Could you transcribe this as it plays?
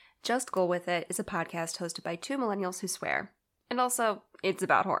Just Go With It is a podcast hosted by two millennials who swear. And also, it's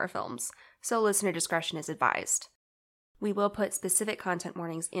about horror films, so listener discretion is advised. We will put specific content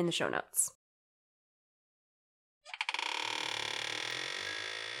warnings in the show notes.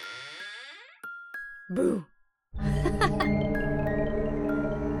 Boo!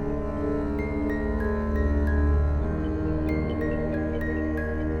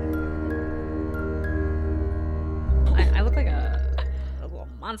 I look like a little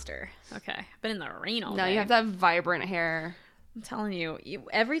monster. Okay. I've been in the rain all day. No, you have that vibrant hair. I'm telling you,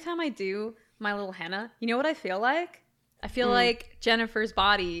 every time I do my little henna, you know what I feel like? I feel like Jennifer's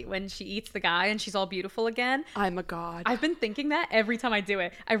body when she eats the guy and she's all beautiful again. I'm a god. I've been thinking that every time I do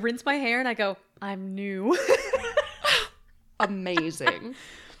it. I rinse my hair and I go, I'm new. Amazing.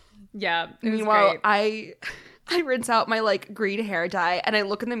 Yeah. It was Meanwhile, great. I rinse out my like green hair dye and I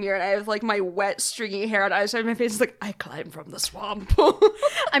look in the mirror and I have like my wet stringy hair on either side of my face. It's like I climbed from the swamp.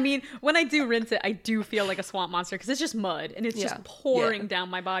 I mean, when I do rinse it, I do feel like a swamp monster because it's just mud and it's just pouring down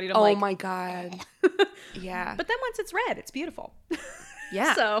my body. And I'm like, my god. Yeah. But then once it's red, it's beautiful.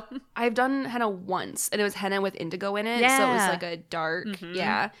 Yeah. So I've done henna once and it was henna with indigo in it. Yeah. So it was like a dark.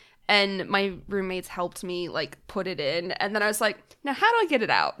 Yeah. And my roommates helped me like put it in. And then I was like, now how do I get it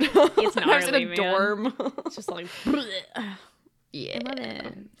out? It's And I was in gnarly, a man. dorm. it's just like, Yeah. I love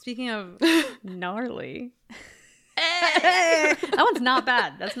it. Speaking of gnarly, that one's not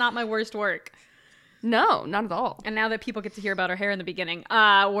bad. That's not my worst work. No, not at all. And now that people get to hear about her hair in the beginning,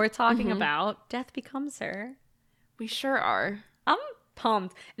 we're talking about Death Becomes Her. We sure are. I'm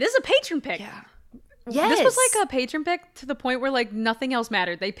pumped. This is a patron pick. Yeah. This was like a patron pick to the point where like nothing else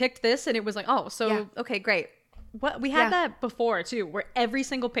mattered. They picked this and it was like, oh, so Yeah. okay, great. What we had that before too, where every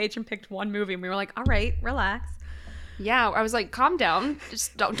single patron picked one movie and we were like, all right, relax. Yeah, I was like, calm down.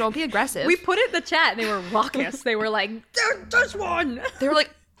 Just don't be aggressive. We put it in the chat and they were raucous. They were like, this one. They were like,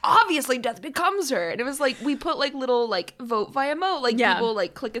 obviously Death Becomes Her. And it was like, we put like little like vote via mote. Like people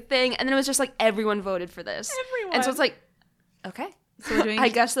like click a thing. And then it was just like everyone voted for this. Everyone. And so it's like, okay. So we're doing I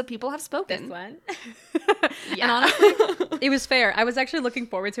guess the people have spoken. this one. Yeah. And honestly, it was fair. I was actually looking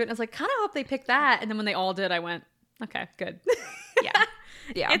forward to it. And I was like, kind of hope they picked that. And then when they all did, I went, okay, good. Yeah.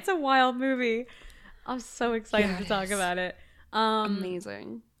 Yeah. It's a wild movie. I'm so excited to talk about it.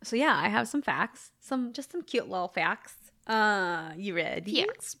 Amazing. So yeah, I have some facts. Some cute little facts. You ready?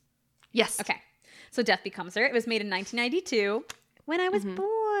 Yes. Yes. Okay. So Death Becomes Her. It was made in 1992 when I was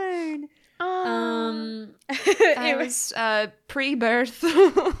born. I was pre-birth.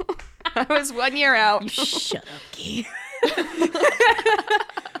 I was 1 year out. You shut up, Key.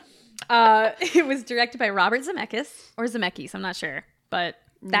 It was directed by Robert Zemeckis or Zemeckis, I'm not sure, but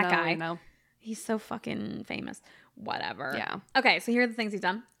that guy. No. He's so fucking famous. Whatever. Yeah. Okay, so here are the things he's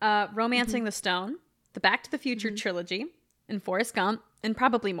done. Romancing the Stone, the Back to the Future trilogy, and Forrest Gump, and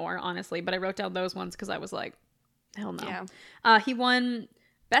probably more, honestly, but I wrote down those ones because I was like, hell no. Yeah. He won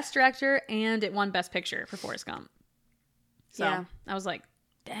Best Director and it won Best Picture for Forrest Gump. So Yeah. I was like,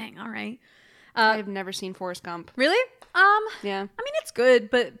 dang, all right. I've never seen Forrest Gump. Really? Yeah. I mean, it's good,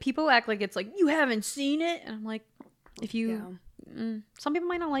 but people act like it's like, you haven't seen it. And I'm like, if you, some people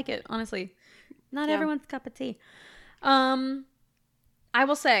might not like it, honestly. Not everyone's cup of tea. I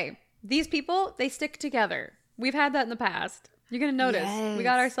will say, these people, they stick together. We've had that in the past. You're going to notice. We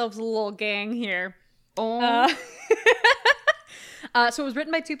got ourselves a little gang here. Oh. So it was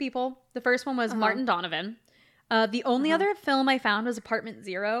written by two people. The first one was Martin Donovan. The only other film I found was Apartment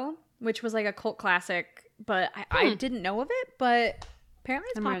Zero, which was like a cult classic, but I didn't know of it, but apparently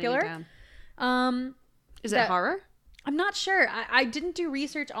it's popular. Is it horror? I'm not sure. I didn't do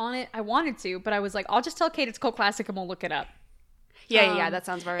research on it. I wanted to, but I was like, I'll just tell Kate it's cult classic and we'll look it up. Yeah, that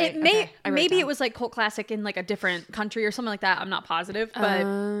sounds about right. Maybe it was like cult classic in like a different country or something like that. I'm not positive, but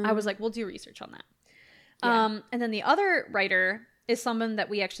I was like, we'll do research on that. Yeah. And then the other writer is someone that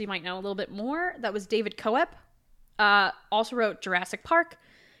we actually might know a little bit more. That was David Coep. Also wrote Jurassic Park,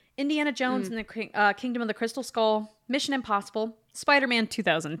 Indiana Jones and the Kingdom of the Crystal Skull, Mission Impossible, Spider-Man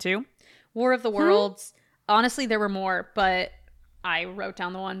 2002, War of the Worlds. Honestly, there were more, but I wrote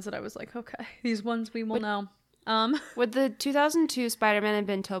down the ones that I was like, okay, these ones we will know. Would the 2002 Spider-Man have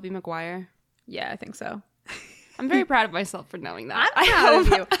been Tobey Maguire? Yeah, I think so. I'm very proud of myself for knowing that. I'm proud of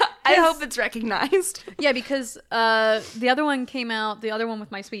you. I hope it's recognized. Yeah, because the other one came out, the other one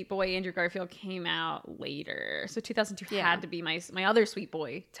with my sweet boy, Andrew Garfield, came out later. So 2002 had to be my other sweet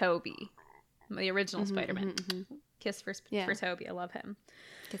boy, Toby, the original Spider-Man. Kiss for Toby. I love him.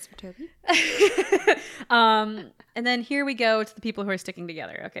 Kiss for Toby. And then here we go to the people who are sticking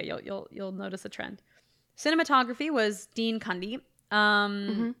together. Okay, you'll notice a trend. Cinematography was Dean Cundy.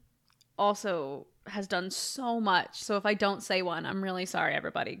 Also has done so much. So if I don't say one, I'm really sorry,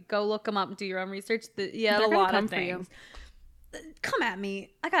 everybody. Go look them up and do your own research. Yeah, They're a gonna lot come of for you. things. Come at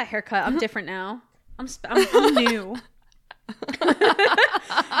me. I got a haircut. I'm different now. I'm new.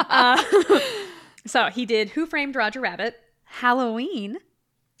 So he did Who Framed Roger Rabbit, Halloween.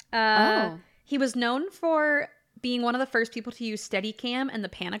 He was known for being one of the first people to use Steadicam and the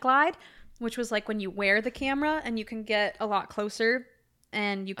Panaglide, which was like when you wear the camera and you can get a lot closer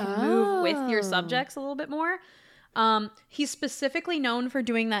and you can move with your subjects a little bit more. He's specifically known for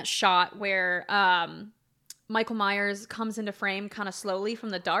doing that shot where Michael Myers comes into frame kind of slowly from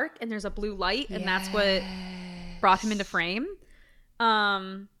the dark and there's a blue light, and that's what brought him into frame.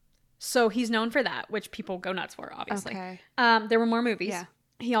 So he's known for that, which people go nuts for, obviously. Okay. There were more movies. Yeah.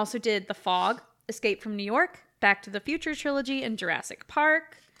 He also did The Fog, Escape from New York, Back to the Future trilogy, and Jurassic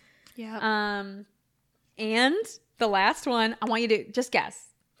Park. Yeah. And the last one, I want you to just guess.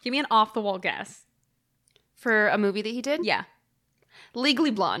 Give me an off-the-wall guess. For a movie that he did? Yeah. Legally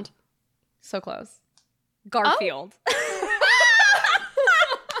Blonde. So close. Garfield.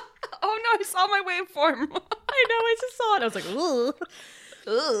 Oh no, I saw my waveform. I know, I just saw it. I was like, ugh.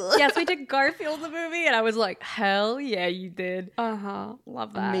 Yes, we did Garfield the movie, and I was like, hell yeah, you did. Uh-huh.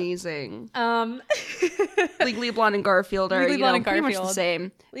 Love that. Amazing. Legally Legally Blonde and Garfield are, Blonde and pretty much the Garfield.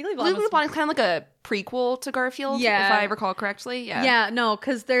 same. Blonde Legally was... Blonde is kind of like a prequel to Garfield, Yeah. if I recall correctly. Yeah. Yeah, no,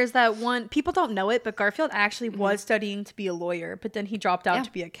 because there's that one, people don't know it, but Garfield actually was studying to be a lawyer, but then he dropped out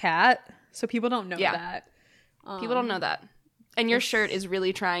to be a cat, so people don't know that. People don't know that. And your shirt is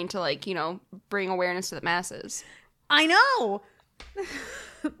really trying to, like, bring awareness to the masses. I know!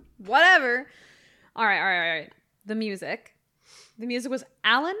 Whatever. All right. The music was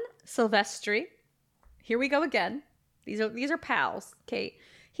Alan Silvestri. Here we go again. These are pals, Kate.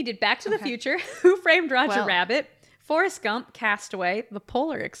 He did Back to the Future, Who Framed Roger Rabbit, Forrest Gump, Castaway, The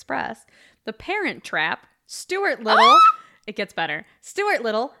Polar Express, The Parent Trap, Stuart Little. It gets better. Stuart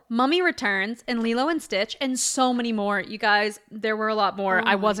Little, Mummy Returns, and Lilo and Stitch, and so many more. You guys, there were a lot more.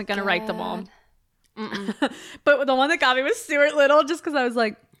 I wasn't going to write them all. But the one that got me was Stuart Little, just because I was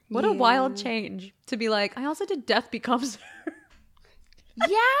like, what a wild change to be like, I also did Death Becomes Her.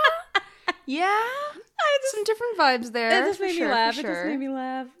 Yeah. Some different vibes there. It just made me laugh. It just made me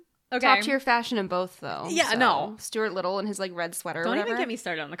laugh. Okay. Top tier fashion in both, though. Yeah, so. no. Stuart Little and his, like, red sweater. Don't or whatever. even get me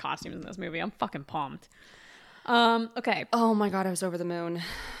started on the costumes in this movie. I'm fucking pumped. Okay. Oh my god, I was over the moon.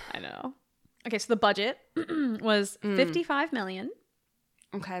 I know. Okay, so the budget was $55 million.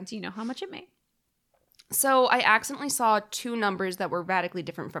 Okay. Do you know how much it made? So I accidentally saw two numbers that were radically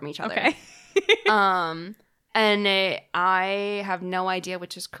different from each other. Okay. And I have no idea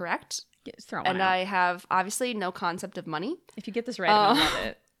which is correct. Just throw one And out. I have obviously no concept of money. If you get this right, I'm gonna love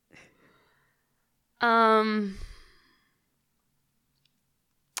it.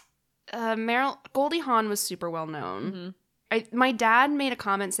 Goldie Hawn was super well known. My dad made a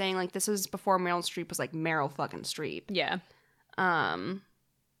comment saying, like, this was before Meryl Streep was like Meryl fucking Streep. Yeah.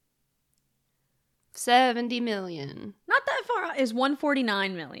 70 million. Not that far out. Is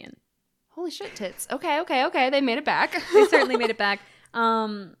 149 million. Holy shit, tits. Okay. They made it back. They certainly made it back.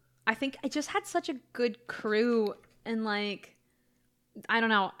 I think I just had such a good crew, and like, I don't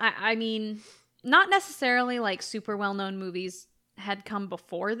know. I mean, not necessarily like super well-known movies had come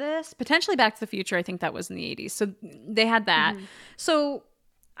before this. Potentially Back to the Future, I think that was in the 80s. So they had that. So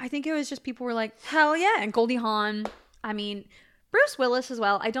I think it was just people were like, hell yeah. And Goldie Hawn, I mean, Bruce Willis as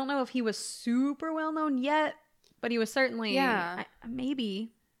well. I don't know if he was super well-known yet, but he was certainly,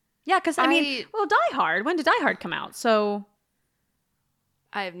 maybe. Yeah, because I mean, well, Die Hard. When did Die Hard come out? So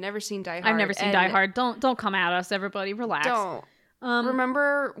I've never seen Die Hard. I've never seen Die Hard. Don't come at us, everybody. Relax. Don't.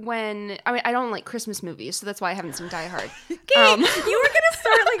 Remember when... I mean, I don't like Christmas movies, so that's why I haven't seen Die Hard. Kate, you were going to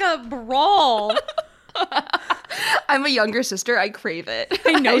start like a brawl. I'm a younger sister. I crave it.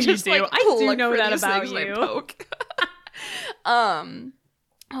 I know you just, do. like, I do look know for that these about things and I you. poke.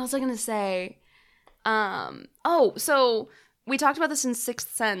 What was I going to say? So we talked about this in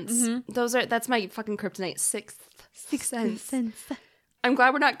Sixth Sense. That's my fucking kryptonite. Sixth Sense. I'm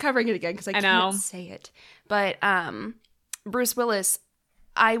glad we're not covering it again because I can't say it. But Bruce Willis,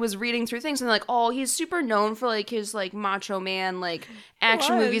 I was reading through things and like, oh, he's super known for like his like macho man like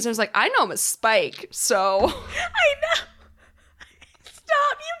action movies. And I was like, I know him as Spike, so I know.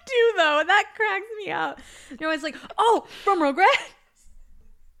 Stop, you do though. That cracks me up. You're always like, oh, from Rugrats.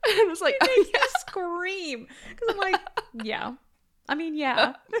 And I was like, It makes me scream because I'm like, yeah. I mean,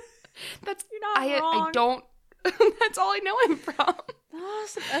 yeah. That's You're not wrong. I don't. That's all I know him from. Oh,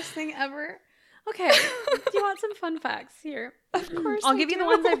 it's the best thing ever. Okay, do you want some fun facts here? Of course, I'll give you the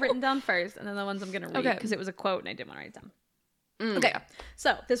ones I've written down first, and then the ones I'm gonna read Okay. because it was a quote and I didn't want to write them. Okay,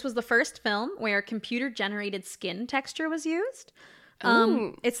 so this was the first film where computer-generated skin texture was used.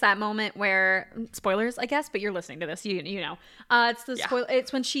 It's that moment where, spoilers, I guess, but you're listening to this, you know. It's the spoil.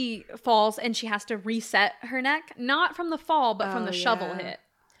 It's when she falls and she has to reset her neck, not from the fall, but from the shovel hit.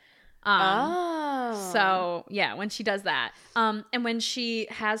 So yeah, when she does that, and when she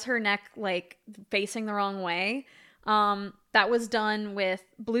has her neck like facing the wrong way, that was done with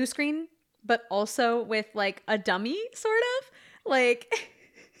blue screen, but also with like a dummy, sort of like.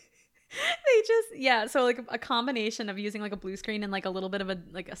 They just so like a combination of using like a blue screen and like a little bit of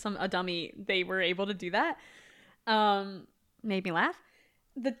a dummy. They were able to do that. Made me laugh.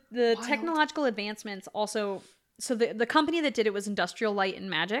 The technological advancements also. So the company that did it was Industrial Light and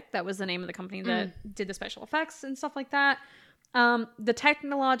Magic. That was the name of the company that did the special effects and stuff like that. The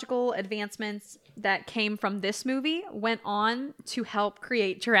technological advancements that came from this movie went on to help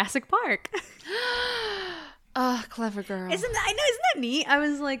create Jurassic Park. Clever girl. Isn't that neat? I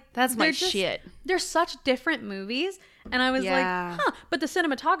was like, that's my shit. They're such different movies. And I was like, huh. But the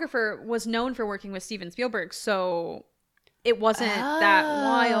cinematographer was known for working with Steven Spielberg, so it wasn't that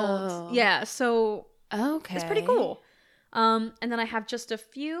wild. Yeah, so it's pretty cool. And then I have just a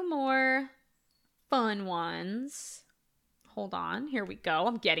few more fun ones. Hold on. Here we go.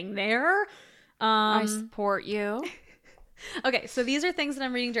 I'm getting there. I support you. Okay, so these are things that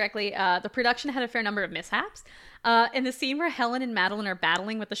I'm reading directly. The production had a fair number of mishaps. In the scene where Helen and Madeline are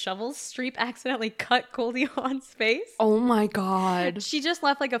battling with the shovels, Streep accidentally cut Goldie Hawn's face. Oh my God. She just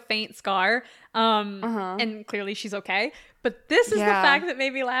left like a faint scar. And clearly she's okay. But this is the fact that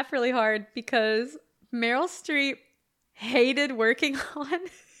made me laugh really hard because Meryl Streep hated working on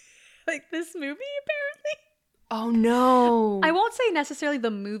like this movie, apparently. Oh no. I won't say necessarily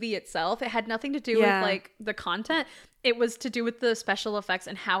the movie itself. It had nothing to do with like the content. It was to do with the special effects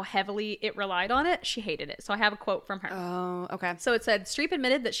and how heavily it relied on it. She hated it. So I have a quote from her. Oh, okay. So it said, Streep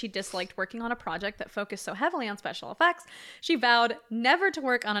admitted that she disliked working on a project that focused so heavily on special effects. She vowed never to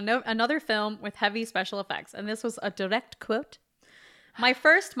work on another film with heavy special effects. And this was a direct quote. My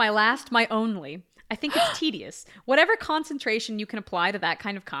first, my last, my only. I think it's tedious. Whatever concentration you can apply to that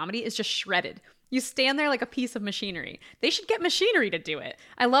kind of comedy is just shredded. You stand there like a piece of machinery. They should get machinery to do it.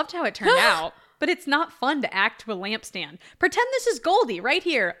 I loved how it turned out, but it's not fun to act to a lampstand. Pretend this is Goldie right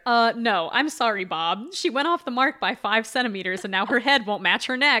here. No, I'm sorry, Bob. She went off the mark by 5 centimeters and now her head won't match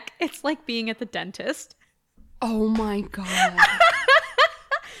her neck. It's like being at the dentist. Oh my God.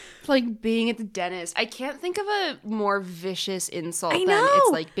 It's like being at the dentist. I can't think of a more vicious insult than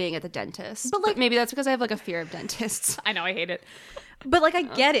it's like being at the dentist. But maybe that's because I have like a fear of dentists. I know, I hate it. But like I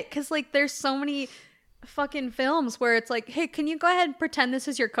get it because like there's so many fucking films where it's like, hey, can you go ahead and pretend this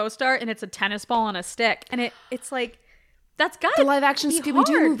is your co-star and it's a tennis ball on a stick, and it's like that's gotta the live action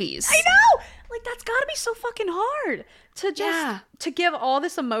Scooby-Doo movies. I know, like that's gotta be so fucking hard to just to give all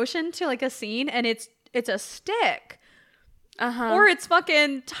this emotion to like a scene, and it's a stick. Or it's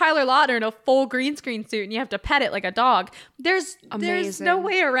fucking Tyler Lautner in a full green screen suit and you have to pet it like a dog. There's no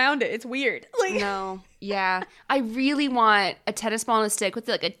way around it. It's weird. Like no. Yeah. I really want a tennis ball on a stick with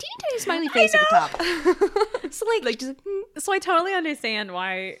like a teeny tiny smiley face at the top. So I totally understand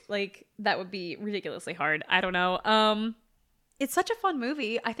why like that would be ridiculously hard. I don't know. It's such a fun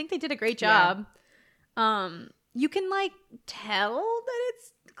movie. I think they did a great job. Yeah. You can like tell that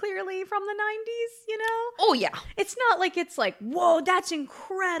it's clearly from the 90s, you know? Oh, yeah. It's not like it's like, whoa, that's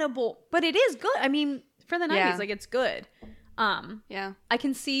incredible. But it is good. I mean, for the 90s, like it's good. Yeah. I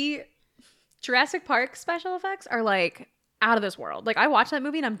can see Jurassic Park special effects are like out of this world. Like I watched that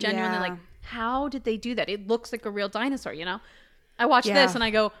movie and I'm genuinely like, how did they do that? It looks like a real dinosaur, you know? I watch this and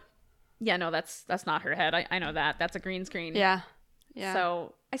I go, yeah, no, that's not her head. I know that. That's a green screen. Yeah. Yeah.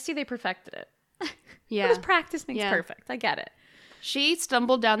 So I see they perfected it. Yeah. It was practice makes perfect. I get it. She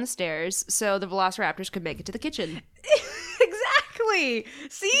stumbled down the stairs so the velociraptors could make it to the kitchen. Exactly.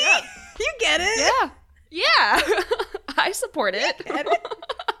 See? Yeah. You get it. Yeah. Yeah. I support it.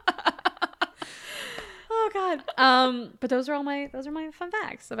 Oh God. But those are my fun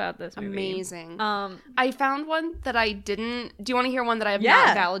facts about this movie. Amazing. I found one that I didn't. Do you want to hear one that I have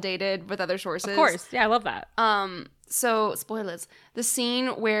not validated with other sources? Of course. Yeah, I love that. So spoilers. The scene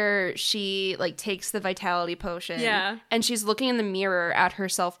where she like takes the vitality potion. Yeah. And she's looking in the mirror at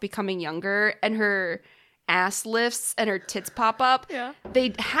herself becoming younger, and her ass lifts and her tits pop up. Yeah.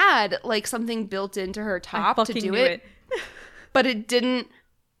 They had like something built into her top to do it. But it didn't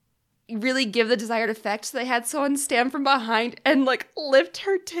really give the desired effect. So they had someone stand from behind and like lift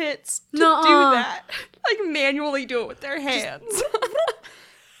her tits to do that. Like manually do it with their hands.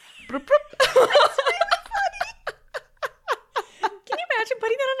 That's Can you imagine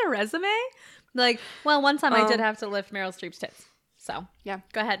putting that on a resume? Like, well, one time I did have to lift Meryl Streep's tits. So, yeah.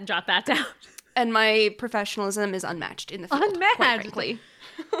 Go ahead and jot that down. And my professionalism is unmatched in the field. Unmatched. Quite frankly.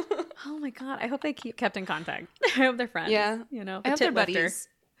 Oh my God. I hope they kept in contact. I hope they're friends. Yeah. You know, I hope they're buddies.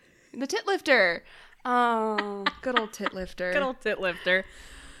 The tit lifter. Oh, good old tit lifter. Good old tit lifter.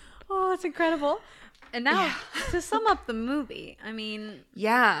 Oh, it's incredible. And now to sum up the movie, I mean,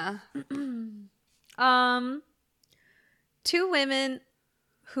 yeah. 2 women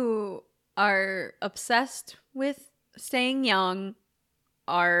who are obsessed with staying young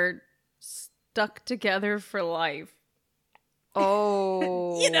are stuck together for life.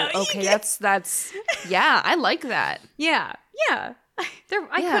 Oh, okay. That's yeah. I like that. Yeah.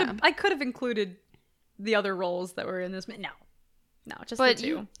 I could have included the other roles that were in this. No, just but the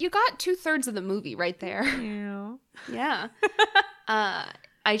 2. You got 2/3 of the movie right there. Yeah.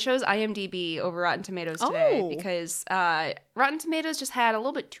 I chose IMDb over Rotten Tomatoes today because Rotten Tomatoes just had a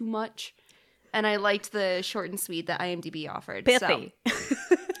little bit too much, and I liked the short and sweet that IMDb offered. Pithy.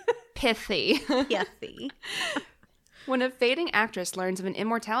 So. Pithy. Pithy. When a fading actress learns of an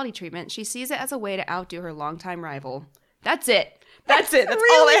immortality treatment, she sees it as a way to outdo her longtime rival. That's it. That's it. That's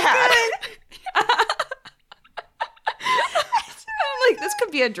really all I had. I'm like, this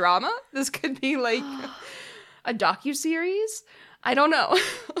could be a drama. This could be like a docuseries. I don't know. This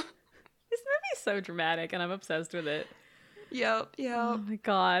movie's so dramatic, and I'm obsessed with it. Yep. Oh my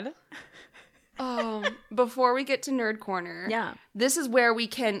God. Before we get to Nerd Corner, this is where we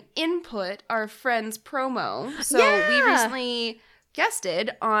can input our friend's promo. So we recently guested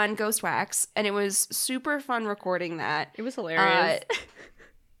on Ghost Wax, and it was super fun recording that. It was hilarious.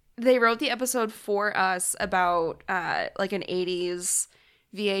 They wrote the episode for us about like an 80s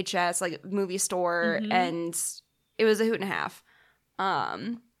VHS like movie store, and it was a hoot and a half.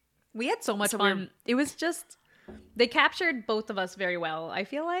 We had so much fun. It was just, they captured both of us very well, I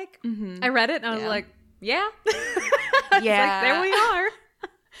feel like. I read it and I was like, yeah. Like, there we are.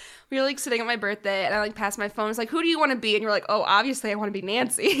 We were like sitting at my birthday and I like passed my phone. It's like, who do you want to be? And you're like, oh, obviously I want to be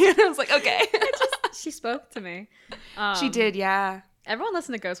Nancy. And I was like, okay. She spoke to me. She did, yeah. Everyone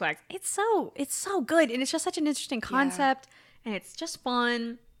listen to Ghost Wax. It's so good. And it's just such an interesting concept. And it's just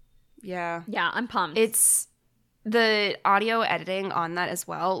fun. Yeah. Yeah, I'm pumped. It's the audio editing on that as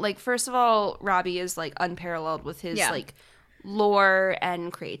well. Like, first of all, Robbie is like unparalleled with his like lore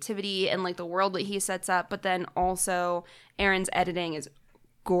and creativity and like the world that he sets up. But then also Aaron's editing is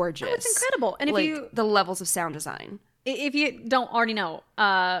gorgeous. Oh, it's incredible. And if like, the levels of sound design. If you don't already know,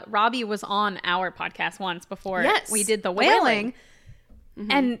 Robbie was on our podcast once before we did the whaling.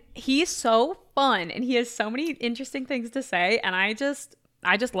 And he's so fun and he has so many interesting things to say. And I just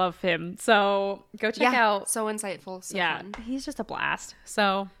love him. So go check out. So insightful. So fun. He's just a blast.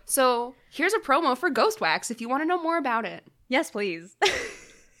 So here's a promo for Ghost Wax if you want to know more about it. Yes, please.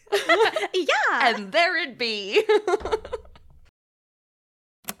 And there it be.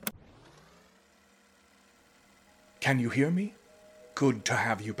 Can you hear me? Good to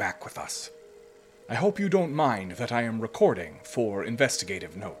have you back with us. I hope you don't mind that I am recording for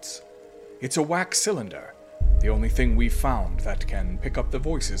investigative notes. It's a wax cylinder, the only thing we've found that can pick up the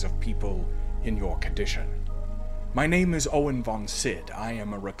voices of people in your condition. My name is Owen von Sid. I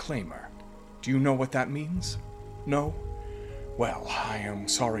am a reclaimer. Do you know what that means? No? Well, I am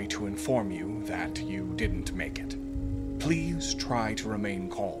sorry to inform you that you didn't make it. Please try to remain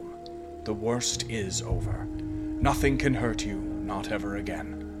calm. The worst is over. Nothing can hurt you, not ever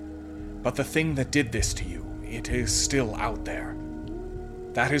again. But the thing that did this to you, it is still out there.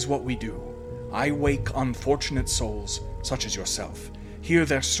 That is what we do. I wake unfortunate souls, such as yourself, hear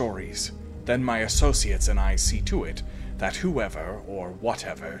their stories, then my associates and I see to it that whoever or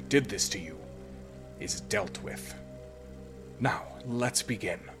whatever did this to you is dealt with. Now, let's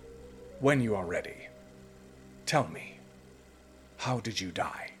begin. When you are ready, tell me, how did you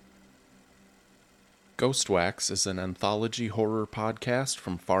die? Ghost Wax is an anthology horror podcast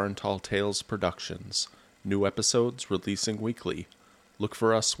from Far and Tall Tales Productions. New episodes releasing weekly. Look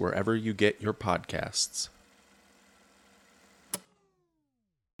for us wherever you get your podcasts.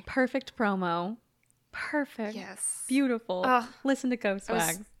 Perfect promo. Perfect. Yes. Beautiful. Listen to Ghost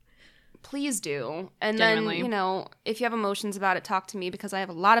Wax. Please do. And Genuinely. then, if you have emotions about it, talk to me because I have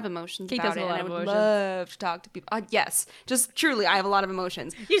a lot of emotions about it. And I would love to talk to people. Yes. Just truly, I have a lot of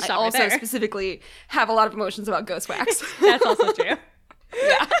emotions. You stop I also right there. Specifically have a lot of emotions about Ghost Wax. That's also true.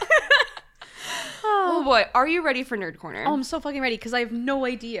 Yeah. Oh boy. Are you ready for Nerd Corner? Oh, I'm so fucking ready because I have no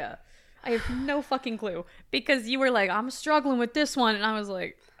idea. I have no fucking clue. Because you were like, I'm struggling with this one. And I was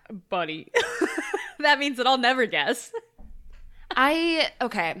like, buddy, that means that I'll never guess.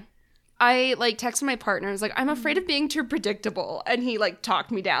 Okay. I like texted my partner. I was like, I'm afraid of being too predictable. And he like talked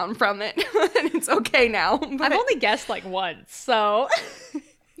me down from it. And it's okay now. But I've only guessed like once, so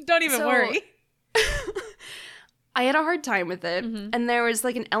don't even worry. I had a hard time with it. And there was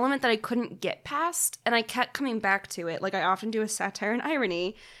like an element that I couldn't get past. And I kept coming back to it. Like I often do with satire and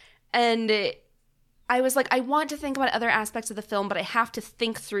irony. And I was like, I want to think about other aspects of the film, but I have to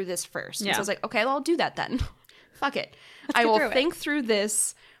think through this first. And so I was like, okay, well, I'll do that then. Fuck it. I will think through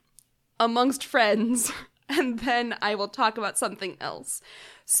this amongst friends, and then I will talk about something else.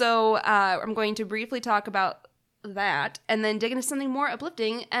 So I'm going to briefly talk about that, and then dig into something more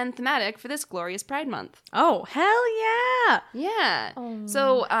uplifting and thematic for this glorious Pride Month. Oh, hell yeah! Yeah. Oh.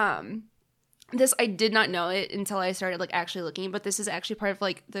 So this, I did not know it until I started like actually looking, but this is actually part of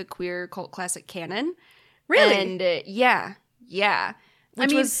like the queer cult classic canon. Really? And yeah.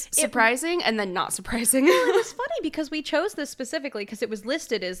 Which was surprising and then not surprising. Well, it was funny because we chose this specifically because it was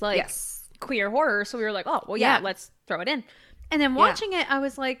listed as like queer horror. So we were like, oh, well, yeah, let's throw it in. And then watching it, I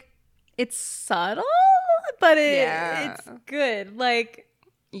was like, it's subtle, but it's good. Like,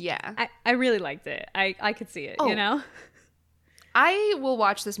 I really liked it. I could see it, you know? I will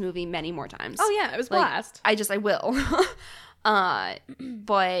watch this movie many more times. Oh, yeah, it was blast. I will.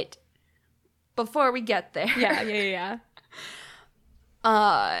 But before we get there. Yeah.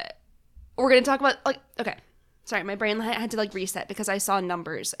 We're gonna talk about like, okay, sorry, my brain had to like reset because I saw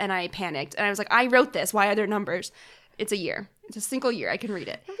numbers and I panicked and I was like, I wrote this, why are there numbers? It's a year, it's a single year, I can read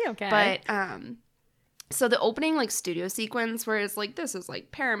it. Okay. But so the opening like studio sequence where it's like, this is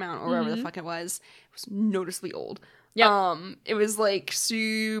like Paramount or wherever the fuck it was noticeably old. It was like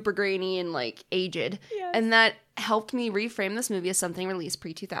super grainy and like aged, and that helped me reframe this movie as something released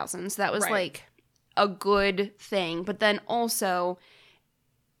pre-2000. So that was like a good thing. But then also,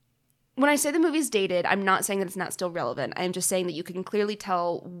 when I say the movie's dated, I'm not saying that it's not still relevant. I'm just saying that you can clearly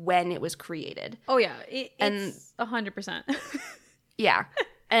tell when it was created. Oh, yeah. It's 100%. Yeah.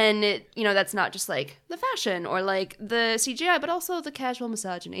 And, that's not just, like, the fashion or, like, the CGI, but also the casual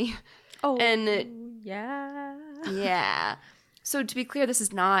misogyny. Oh, and yeah. Yeah. So, to be clear, this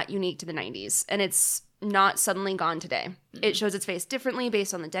is not unique to the 90s, and it's not suddenly gone today. It shows its face differently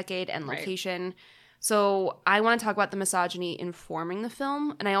based on the decade and location. Right. So I want to talk about the misogyny informing the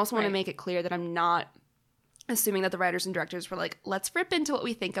film, and I also want to make it clear that I'm not assuming that the writers and directors were like, let's rip into what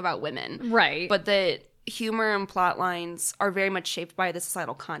we think about women. Right. But that humor and plot lines are very much shaped by the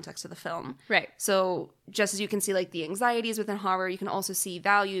societal context of the film. Right. So just as you can see like the anxieties within horror, you can also see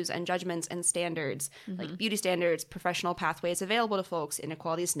values and judgments and standards, like beauty standards, professional pathways available to folks,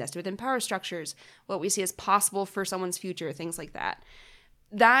 inequalities nested within power structures, what we see as possible for someone's future, things like that.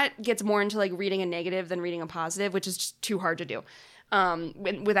 That gets more into like reading a negative than reading a positive, which is just too hard to do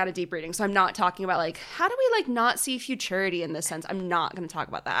without a deep reading. So I'm not talking about like, how do we like not see futurity in this sense? I'm not going to talk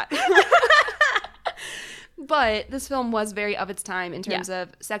about that. But this film was very of its time in terms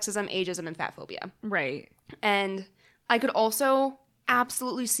of sexism, ageism, and fat phobia. Right. And I could also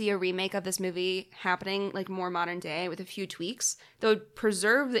absolutely see a remake of this movie happening like more modern day with a few tweaks that would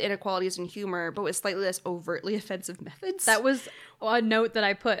preserve the inequalities in humor, but with slightly less overtly offensive methods. That was a note that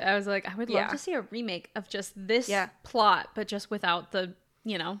I put. I was like, I would love to see a remake of just this plot, but just without the,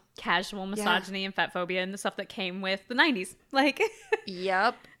 casual misogyny and fat phobia and the stuff that came with the 90s. Like,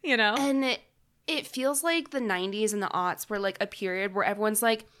 yep. And it feels like the 90s and the aughts were like a period where everyone's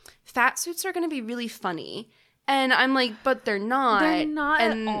like, fat suits are going to be really funny. And I'm like, but they're not. They're not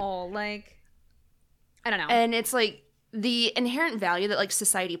at all. Like, I don't know. And it's like the inherent value that like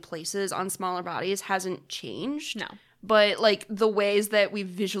society places on smaller bodies hasn't changed. No. But like the ways that we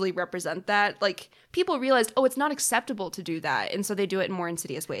visually represent that, like people realized, oh, it's not acceptable to do that. And so they do it in more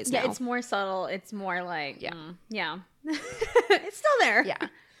insidious ways now. Yeah, it's more subtle. It's more like, it's still there.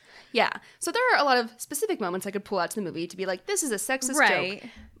 Yeah. So there are a lot of specific moments I could pull out to the movie to be like, this is a sexist joke.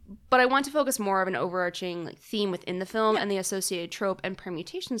 But I want to focus more of an overarching like theme within the film and the associated trope and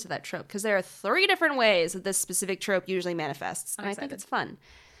permutations of that trope, because there are 3 different ways that this specific trope usually manifests, and I think it's fun.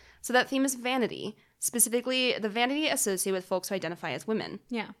 So that theme is vanity, specifically the vanity associated with folks who identify as women.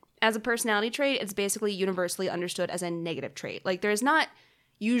 Yeah. As a personality trait, it's basically universally understood as a negative trait. Like there is not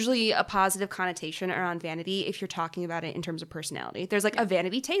usually a positive connotation around vanity if you're talking about it in terms of personality. There's like a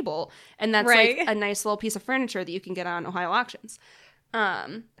vanity table, and that's like a nice little piece of furniture that you can get on Ohio auctions.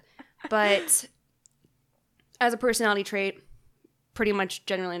 But as a personality trait, pretty much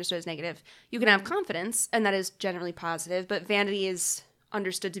generally understood as negative. You can have confidence, and that is generally positive, but vanity is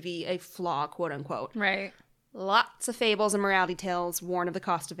understood to be a flaw, quote unquote. Right. Lots of fables and morality tales warn of the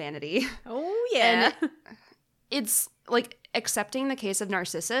cost of vanity. Oh, yeah. And it's like accepting the case of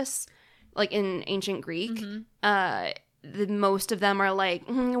Narcissus, like in ancient Greek, most of them are like,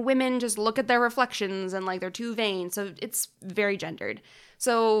 women just look at their reflections and like they're too vain. So it's very gendered.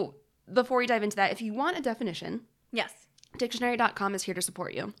 So before we dive into that, if you want a definition, yes, dictionary.com is here to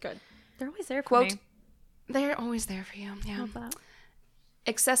support you. Good. They're always there for Quote, me. They're always there for you. Yeah. Love that.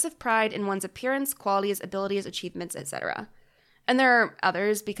 Excessive pride in one's appearance, qualities, abilities, achievements, etc. And there are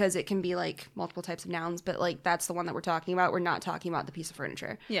others because it can be like multiple types of nouns, but like that's the one that we're talking about. We're not talking about the piece of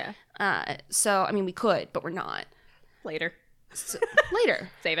furniture. Yeah. So, I mean, we could, but we're not. Later. So, later.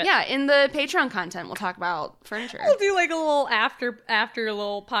 Save it. Yeah, in the Patreon content, we'll talk about furniture. We'll do like a little after a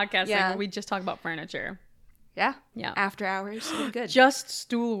little podcast thing Yeah. where we just talk about furniture. Yeah. Yeah. After hours. It'll be good. Just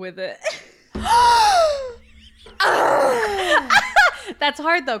stool with it. That's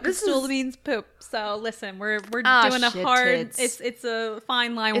hard though, because stool means poop. So listen, we're doing a shit hard. tits. It's a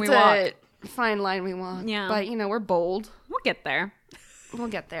fine line we It's walk. a fine line we walk. Yeah. But, you know, we're bold. We'll get there. We'll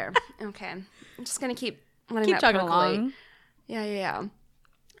get there. Okay. I'm just going to keep letting Keep that chugging percolate. along. Yeah.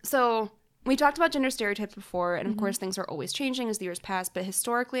 So we talked about gender stereotypes before, and of course things are always changing as the years pass, but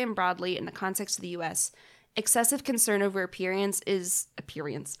historically and broadly in the context of the U.S., excessive concern over appearance is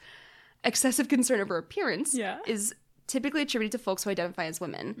typically attributed to folks who identify as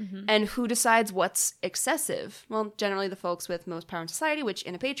women. And who decides what's excessive? Well, generally the folks with most power in society, which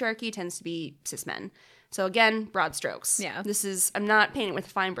in a patriarchy tends to be cis men. So again, broad strokes. Yeah. I'm not painting with a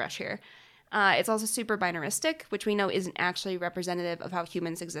fine brush here. It's also super binaristic, which we know isn't actually representative of how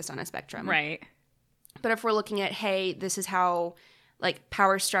humans exist on a spectrum. Right. But if we're looking at, hey, this is how like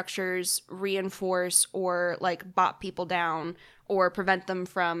power structures reinforce or like bop people down or prevent them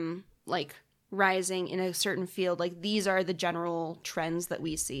from like rising in a certain field, like these are the general trends that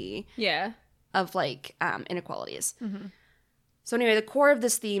we see Yeah. of like inequalities. So anyway, the core of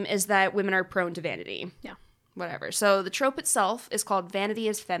this theme is that women are prone to vanity. Yeah. Whatever. So the trope itself is called vanity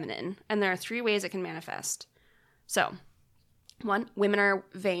is feminine, and there are 3 ways it can manifest. So, 1, women are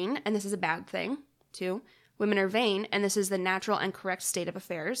vain, and this is a bad thing. 2, women are vain, and this is the natural and correct state of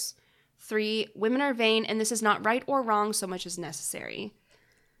affairs. 3, women are vain, and this is not right or wrong so much as necessary.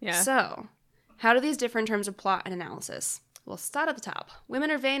 Yeah. So, how do these differ in terms of plot and analysis? We'll start at the top.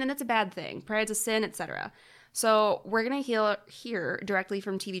 Women are vain, and it's a bad thing. Pride's a sin, etc. So we're going to hear directly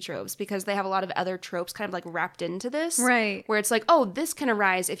from TV tropes because they have a lot of other tropes kind of like wrapped into this. Right. Where it's like, oh, this can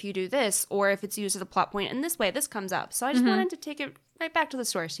arise if you do this, or if it's used as a plot point in this way, this comes up. So I just wanted to take it right back to the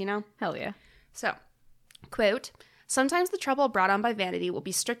source, you know? Hell yeah. So, quote, sometimes the trouble brought on by vanity will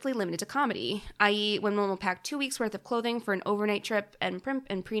be strictly limited to comedy, i.e. women will pack 2 weeks worth of clothing for an overnight trip and primp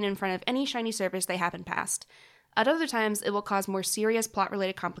and preen in front of any shiny surface they happen past. At other times, it will cause more serious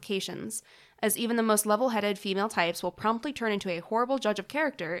plot-related complications, as even the most level-headed female types will promptly turn into a horrible judge of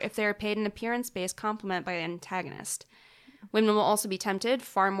character if they are paid an appearance-based compliment by an antagonist. Women will also be tempted,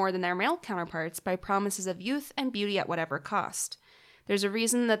 far more than their male counterparts, by promises of youth and beauty at whatever cost. There's a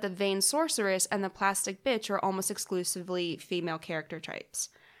reason that the vain sorceress and the plastic bitch are almost exclusively female character types.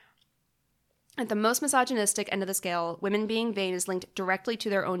 At the most misogynistic end of the scale, women being vain is linked directly to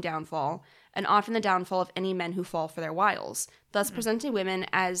their own downfall, and often the downfall of any men who fall for their wiles, thus presenting women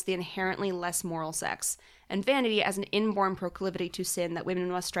as the inherently less moral sex, and vanity as an inborn proclivity to sin that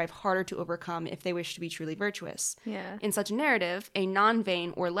women must strive harder to overcome if they wish to be truly virtuous. Yeah. In such a narrative, a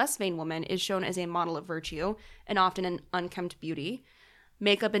non-vain or less vain woman is shown as a model of virtue, and often an unkempt beauty.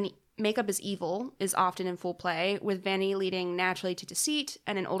 Makeup is evil is often in full play, with vanity leading naturally to deceit,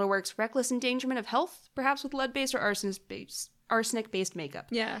 and in older works, reckless endangerment of health, perhaps with lead-based or arsenic-based makeup.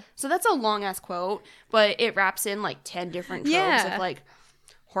 Yeah. So that's a long-ass quote, but it wraps in like 10 different tropes of like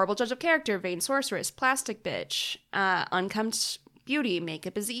horrible judge of character, vain sorceress, plastic bitch, unkempt beauty,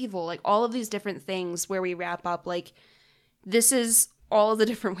 makeup is evil, like all of these different things where we wrap up like this is all of the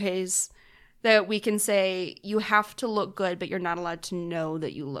different ways that we can say you have to look good, but you're not allowed to know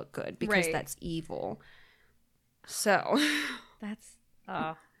that you look good because that's evil. So That's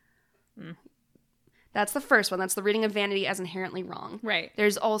that's the first one. That's the reading of vanity as inherently wrong. right.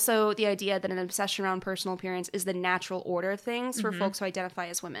 There's also the idea that an obsession around personal appearance is the natural order of things for folks who identify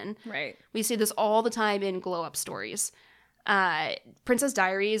as women. Right. We see this all the time in glow-up stories. Princess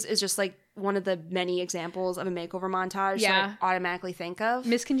Diaries is just like one of the many examples of a makeover montage that I automatically think of.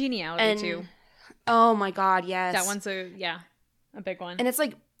 Miss Congeniality too. Oh my god, yes. That one's a big one. And it's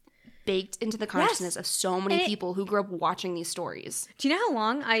like baked into the consciousness of so many people who grew up watching these stories. Do you know how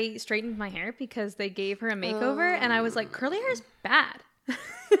long I straightened my hair because they gave her a makeover and I was like, curly hair is bad.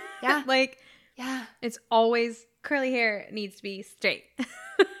 Yeah. Like, Yeah. it's always curly hair needs to be straight.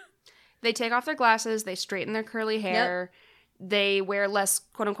 They take off their glasses, they straighten their curly hair, they wear less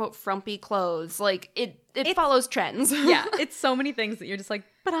quote unquote frumpy clothes. Like it follows trends. Yeah. It's so many things that you're just like,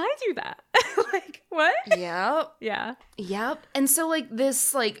 but I do that. Like, What? Yep. Yeah. Yep. And so, like,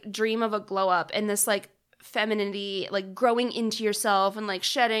 this, like, dream of a glow up and this, like, femininity, like, growing into yourself and, like,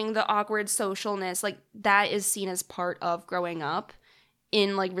 shedding the awkward socialness, like, that is seen as part of growing up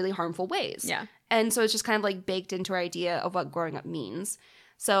in, like, really harmful ways. Yeah. And so it's just kind of, like, baked into our idea of what growing up means.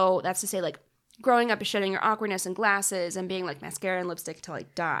 So that's to say, like, growing up is shedding your awkwardness and glasses and being, like, mascara and lipstick till I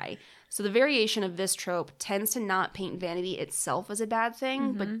die. So the variation of this trope tends to not paint vanity itself as a bad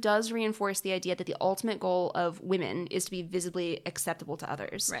thing, but does reinforce the idea that the ultimate goal of women is to be visibly acceptable to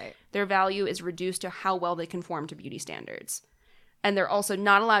others. Right. Their value is reduced to how well they conform to beauty standards. And they're also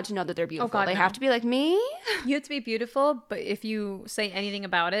not allowed to know that they're beautiful. God, they no. have to be like, me? You have to be beautiful, but if you say anything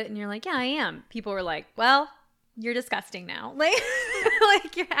about it and you're like, yeah, I am, people are like, well, you're disgusting now. Like,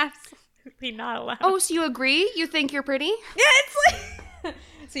 like you're absolutely not allowed. Oh, so you agree? You think you're pretty? Yeah, it's like...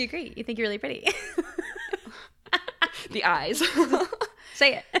 So you agree. You think you're really pretty. The eyes.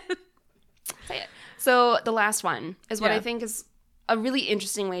 Say it. Say it. So the last one is what Yeah. I think is a really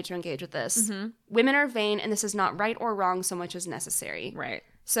interesting way to engage with this. Women are vain, and this is not right or wrong so much as necessary. Right.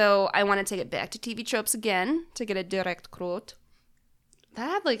 So I want to take it back to TV tropes again to get a direct quote. That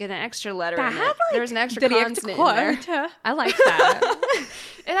had like an extra letter in it. There was an extra consonant in there. I like that.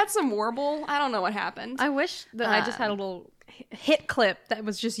 It had some warble. I don't know what happened. I wish that I just had a little hit clip that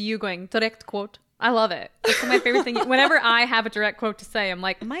was just you going direct quote. I love it. It's my favorite thing. Whenever I have a direct quote to say, I'm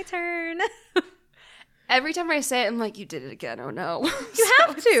like, my turn. Every time I say it, I'm like, you did it again. Oh no. You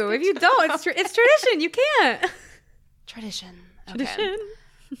have to. If you don't, it's tradition. You can't. Tradition. Tradition.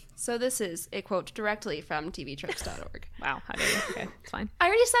 Okay. So this is a quote directly from tvtropes.org. Wow. How dare you? Okay, it's fine. I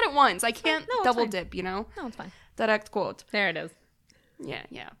already said it once. I can't No, it's double fine. dip, you know? No, it's fine. Direct quote. There it is.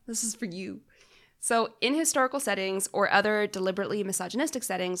 Yeah. This is for you. So, in historical settings or other deliberately misogynistic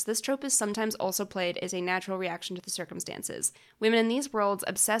settings, this trope is sometimes also played as a natural reaction to the circumstances. Women in these worlds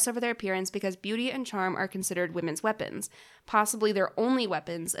obsess over their appearance because beauty and charm are considered women's weapons, possibly their only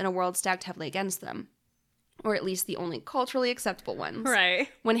weapons in a world stacked heavily against them. Or at least the only culturally acceptable ones. Right.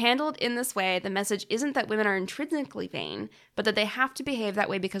 When handled in this way, the message isn't that women are intrinsically vain, but that they have to behave that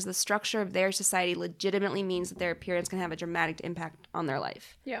way because the structure of their society legitimately means that their appearance can have a dramatic impact on their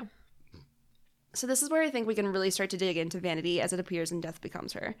life. Yeah. So this is where I think we can really start to dig into vanity as it appears in Death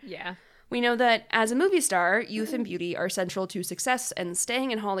Becomes Her. Yeah. We know that as a movie star, youth and beauty are central to success and staying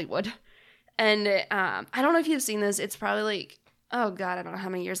in Hollywood. And I don't know if you've seen this. It's probably like, oh God, I don't know how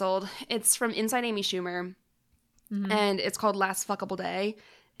many years old. It's from Inside Amy Schumer. And it's called Last Fuckable Day.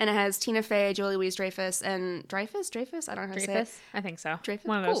 And it has Tina Fey, Julie Louis-Dreyfus, and Dreyfus? I don't know how to say it. I think so. Dreyfus?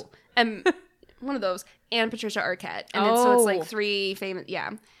 One of those. Cool. And one of those. And Patricia Arquette. And so it's like three famous, yeah.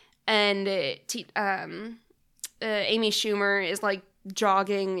 And Amy Schumer is like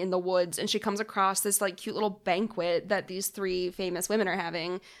jogging in the woods and she comes across this like cute little banquet that these three famous women are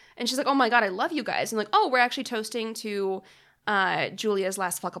having. And she's like, oh my God, I love you guys. And like, oh, we're actually toasting to Julia's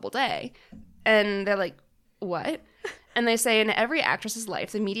last fuckable day. And they're like, what? And they say in every actress's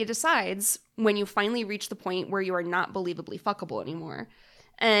life, the media decides when you finally reach the point where you are not believably fuckable anymore.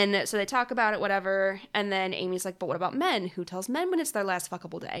 And so they talk about it, whatever. And then Amy's like, but what about men? Who tells men when it's their last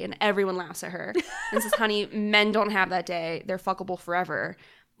fuckable day? And everyone laughs at her and says, honey, men don't have that day. They're fuckable forever.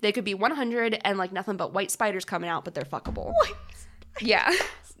 They could be 100 and like nothing but white spiders coming out, but they're fuckable. Yeah.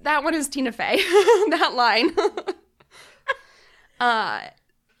 That one is Tina Fey. That line.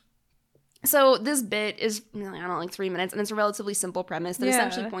 So this bit is, I don't know, like 3 minutes, and it's a relatively simple premise that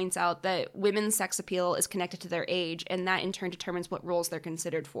essentially points out that women's sex appeal is connected to their age, and that in turn determines what roles they're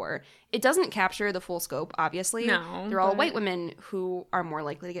considered for. It doesn't capture the full scope, obviously. No, they're all white women who are more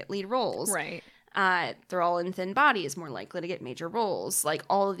likely to get lead roles. Right. They're all in thin bodies, more likely to get major roles, like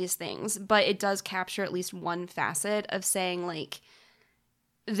all of these things. But it does capture at least one facet of saying, like,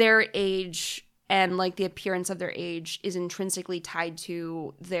 their age and like the appearance of their age is intrinsically tied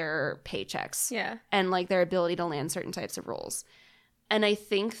to their paychecks. Yeah. And like their ability to land certain types of roles. And I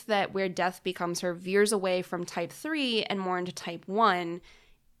think that where Death Becomes Her veers away from type 3 and more into type 1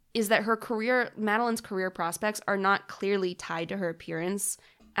 is that Madeline's career prospects are not clearly tied to her appearance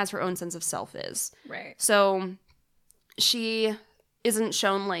as her own sense of self is. Right. So she isn't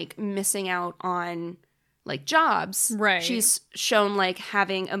shown like missing out on like jobs. Right. She's shown like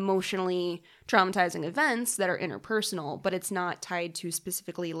having emotionally traumatizing events that are interpersonal, but it's not tied to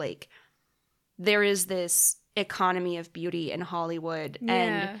specifically like there is this economy of beauty in Hollywood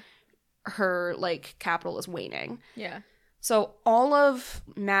and her like capital is waning. Yeah. So all of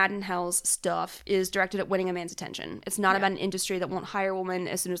Mad and Hell's stuff is directed at winning a man's attention. It's not about an industry that won't hire a woman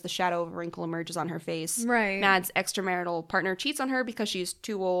as soon as the shadow of a wrinkle emerges on her face. Right. Mad's extramarital partner cheats on her because she's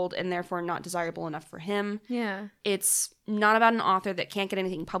too old and therefore not desirable enough for him. Yeah. It's not about an author that can't get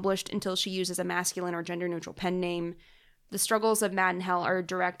anything published until she uses a masculine or gender-neutral pen name. The struggles of Mad and Hell are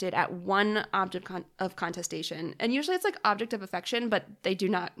directed at one object of contestation. And usually it's like object of affection, but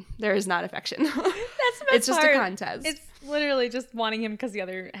there is not affection. That's the best It's just part. a contest. It's literally just wanting him because the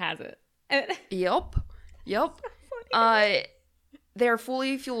other has it. Yep. They're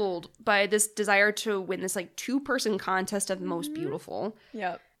fully fueled by this desire to win this like 2-person contest of the most beautiful.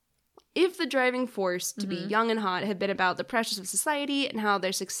 Yep. If the driving force to be young and hot had been about the pressures of society and how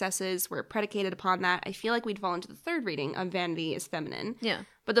their successes were predicated upon that, I feel like we'd fall into the third reading of Vanity is Feminine. Yeah.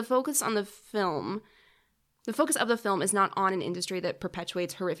 But the focus of the film is not on an industry that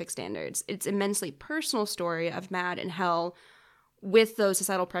perpetuates horrific standards. It's immensely personal story of Mad and Hell, with those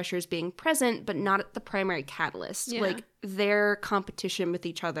societal pressures being present, but not the primary catalyst. Yeah. Like, their competition with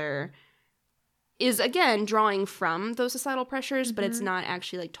each other is, again, drawing from those societal pressures, but it's not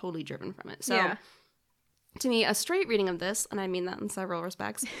actually, like, totally driven from it. So, to me, a straight reading of this, and I mean that in several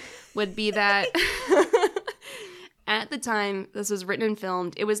respects, would be that at the time this was written and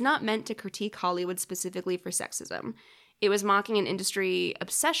filmed, it was not meant to critique Hollywood specifically for sexism. It was mocking an industry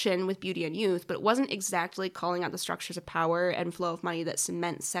obsession with beauty and youth, but it wasn't exactly calling out the structures of power and flow of money that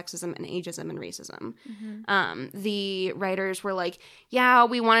cement sexism and ageism and racism. The writers were like, yeah,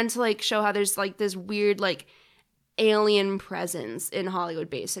 we wanted to like show how there's like this weird like alien presence in Hollywood,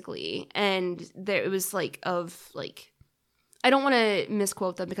 basically. And it was like of like, I don't want to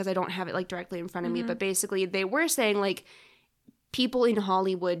misquote them because I don't have it like directly in front of me, but basically they were saying like people in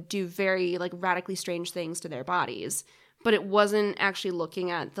Hollywood do very like radically strange things to their bodies. But it wasn't actually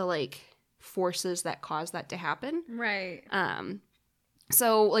looking at the, like, forces that cause that to happen. Right.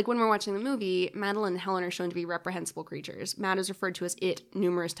 So, like, when we're watching the movie, Madeline and Helen are shown to be reprehensible creatures. Mad is referred to as it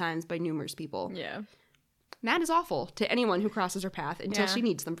numerous times by numerous people. Yeah. Mad is awful to anyone who crosses her path until she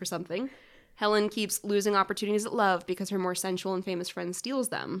needs them for something. Helen keeps losing opportunities at love because her more sensual and famous friend steals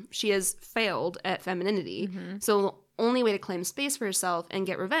them. She has failed at femininity. So the only way to claim space for herself and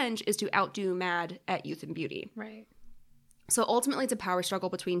get revenge is to outdo Mad at youth and beauty. Right. So ultimately, it's a power struggle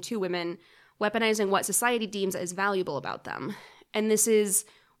between two women, weaponizing what society deems as valuable about them. And this is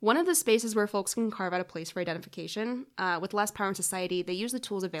one of the spaces where folks can carve out a place for identification. With less power in society, they use the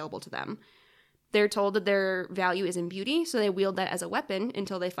tools available to them. They're told that their value is in beauty, so they wield that as a weapon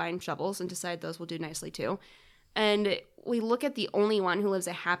until they find shovels and decide those will do nicely too. And we look at the only one who lives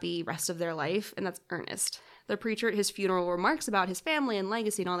a happy rest of their life, and that's Ernest. The preacher at his funeral remarks about his family and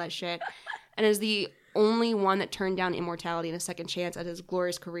legacy and all that shit, and is the only one that turned down immortality and a second chance at his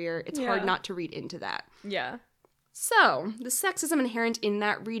glorious career. It's hard not to read into that. Yeah. So, the sexism inherent in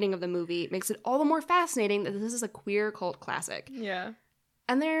that reading of the movie makes it all the more fascinating that this is a queer cult classic. Yeah.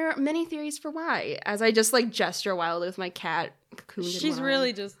 And there are many theories for why. As I just, like, gesture wildly with my cat. She's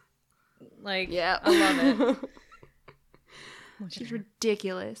really just, like, yeah. I love it. She's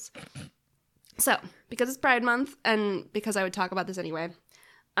ridiculous. So, because it's Pride Month, and because I would talk about this anyway,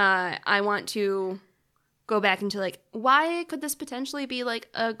 I want to go back into, like, why could this potentially be, like,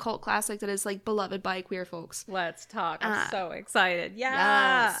 a cult classic that is, like, beloved by queer folks? Let's talk. I'm so excited.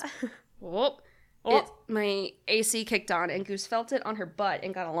 Yeah. Yes. My AC kicked on, and Goose felt it on her butt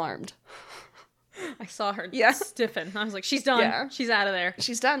and got alarmed. I saw her stiffen. I was like, she's done. Yeah. She's out of there.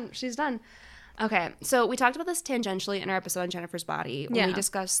 She's done. Okay, so we talked about this tangentially in our episode on Jennifer's Body when we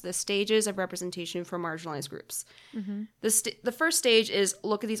discussed the stages of representation for marginalized groups. The first stage is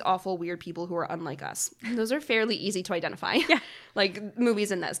look at these awful, weird people who are unlike us. Those are fairly easy to identify. Yeah. Like,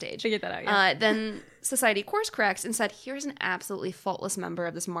 movies in that stage. Figured that out, yeah. Then society course corrects and said, here's an absolutely faultless member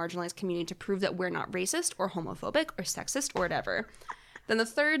of this marginalized community to prove that we're not racist or homophobic or sexist or whatever. Then the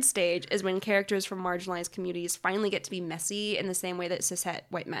third stage is when characters from marginalized communities finally get to be messy in the same way that cishet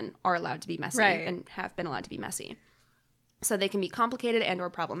white men are allowed to be messy and have been allowed to be messy. So they can be complicated and or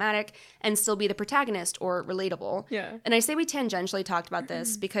problematic and still be the protagonist or relatable. Yeah. And I say we tangentially talked about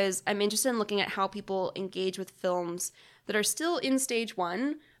this because I'm interested in looking at how people engage with films that are still in stage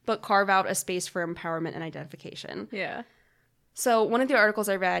one but carve out a space for empowerment and identification. Yeah. So one of the articles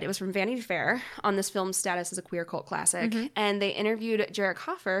I read, it was from Vanity Fair on this film's status as a queer cult classic. And they interviewed Jarek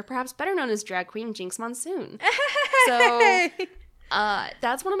Hoffer, perhaps better known as drag queen Jinx Monsoon. So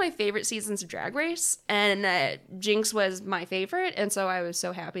that's one of my favorite seasons of Drag Race. And Jinx was my favorite. And so I was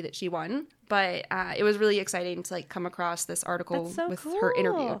so happy that she won. But it was really exciting to like come across this article with her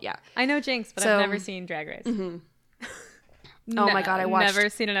interview. Yeah. I know Jinx, but I've never seen Drag Race. Oh my God, I watched. Never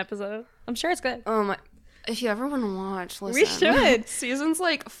seen an episode. I'm sure it's good. Oh my. If you ever want to watch, listen. We should. Seasons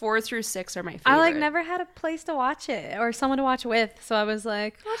like 4 through 6 are my favorite. I like never had a place to watch it or someone to watch with, so I was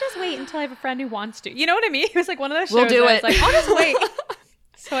like, I'll just wait until I have a friend who wants to. You know what I mean? It was like one of those shows. We'll do it. I was like, I'll just wait.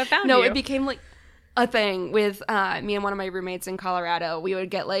 So I found you. No, it became like a thing with me and one of my roommates in Colorado. We would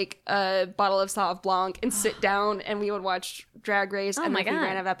get like a bottle of Sauv Blanc and sit down, and we would watch Drag Race. Oh and my if we God.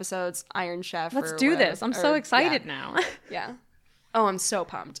 ran out of episodes, Iron Chef. Let's or do whatever, this. I'm so excited now. Yeah. Oh, I'm so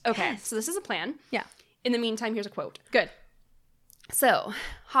pumped. Okay, so this is a plan. Yeah. In the meantime, here's a quote. Good. So,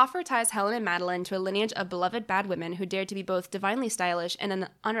 Hoffer ties Helen and Madeline to a lineage of beloved bad women who dared to be both divinely stylish and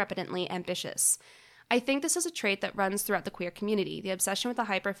unrepentantly ambitious. I think this is a trait that runs throughout the queer community, the obsession with the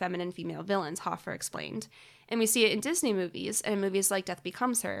hyper-feminine female villains, Hoffer explained. And we see it in Disney movies, and in movies like Death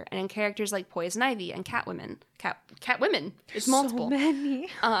Becomes Her, and in characters like Poison Ivy and Catwomen. Catwomen. It's multiple. So many.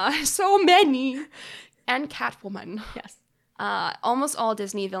 So many. And Catwoman. Yes. Almost all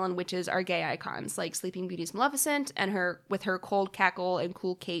Disney villain witches are gay icons, like Sleeping Beauty's Maleficent and her with her cold cackle and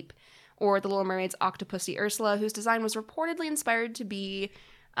cool cape, or The Little Mermaid's Octopussy Ursula, whose design was reportedly inspired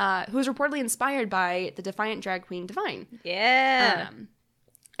by the defiant drag queen Divine. Yeah.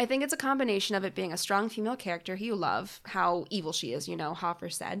 I think it's a combination of it being a strong female character who you love, how evil she is,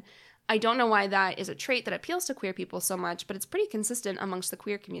 Hoffer said. I don't know why that is a trait that appeals to queer people so much, but it's pretty consistent amongst the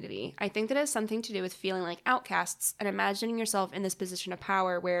queer community. I think that has something to do with feeling like outcasts and imagining yourself in this position of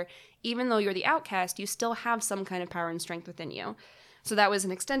power where even though you're the outcast, you still have some kind of power and strength within you. So that was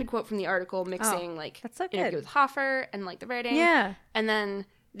an extended quote from the article mixing that's so interview good. with Hoffer and like the writing. Yeah. And then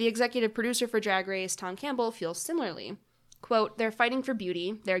the executive producer for Drag Race, Tom Campbell, feels similarly. Quote, they're fighting for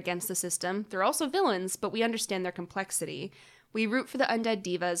beauty. They're against the system. They're also villains, but we understand their complexity. We root for the undead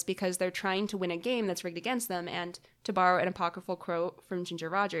divas because they're trying to win a game that's rigged against them, and, to borrow an apocryphal quote from Ginger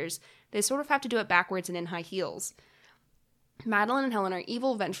Rogers, they sort of have to do it backwards and in high heels. Madeline and Helen are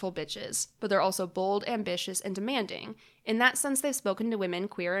evil, vengeful bitches, but they're also bold, ambitious, and demanding. In that sense, they've spoken to women,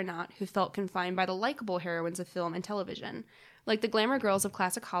 queer or not, who felt confined by the likable heroines of film and television. Like the glamour girls of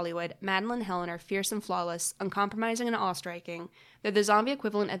classic Hollywood, Madeline and Helen are fierce and flawless, uncompromising and awe-striking. They're the zombie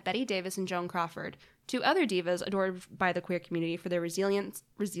equivalent of Betty Davis and Joan Crawford, two other divas adored by the queer community for their resilience,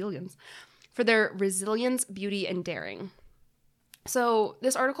 beauty, and daring. So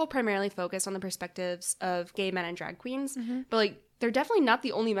this article primarily focused on the perspectives of gay men and drag queens, but like they're definitely not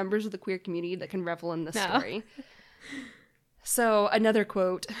the only members of the queer community that can revel in this story. So another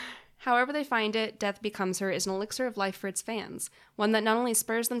quote. However they find it, Death Becomes Her is an elixir of life for its fans, one that not only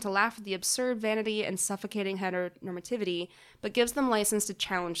spurs them to laugh at the absurd vanity and suffocating heteronormativity, but gives them license to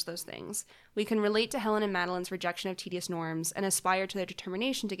challenge those things. We can relate to Helen and Madeline's rejection of tedious norms and aspire to their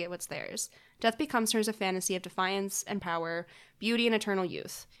determination to get what's theirs. Death Becomes Her is a fantasy of defiance and power, beauty and eternal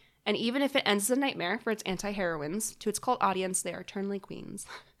youth. And even if it ends as a nightmare for its anti-heroines, to its cult audience, they are eternally queens.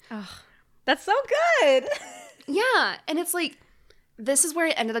 Oh, that's so good. Yeah, and it's like, this is where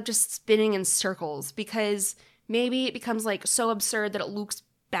it ended up just spinning in circles because maybe it becomes like so absurd that it loops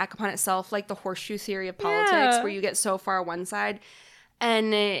back upon itself, like the horseshoe theory of politics, where you get so far one side,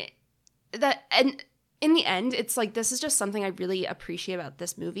 and in the end, it's like this is just something I really appreciate about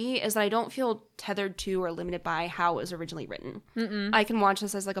this movie is that I don't feel tethered to or limited by how it was originally written. I can watch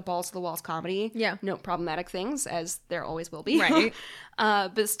this as like a balls to the walls comedy. Yeah, no problematic things as there always will be. Right.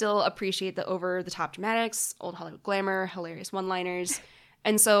 But still appreciate the over the top dramatics, old Hollywood glamour, hilarious one-liners.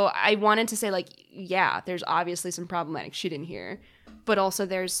 And so I wanted to say like, yeah, there's obviously some problematic shit in here, but also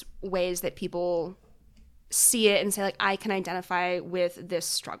there's ways that people see it and say like, I can identify with this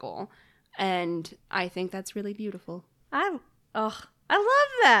struggle. And I think that's really beautiful. I love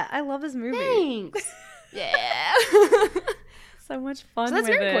that. I love this movie. Thanks. Yeah. So much fun so that's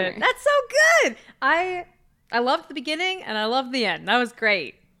with your it. corner. That's so good. I loved the beginning and I loved the end. That was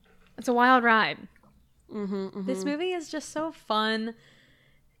great. It's a wild ride. This movie is just so fun.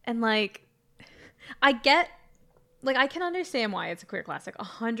 And like, I can understand why it's a queer classic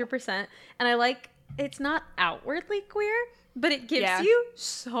 100%. And I like, it's not outwardly queer, but it gives you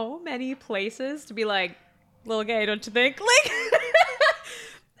so many places to be like, little gay, don't you think? Like,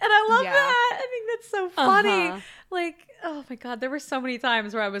 and I love that. I think that's so funny. Like, oh my God, there were so many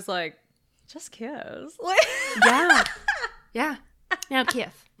times where I was like, just kiss. Like, yeah. Now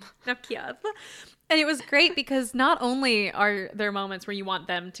kiss. Now kiss. And it was great because not only are there moments where you want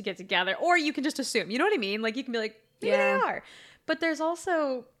them to get together, or you can just assume, you know what I mean? Like, you can be like, maybe they are. But there's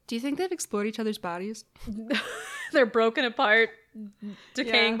also... Do you think they've explored each other's bodies? They're broken apart,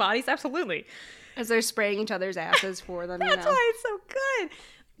 decaying bodies? Absolutely. As they're spraying each other's asses for them, That's why it's so good.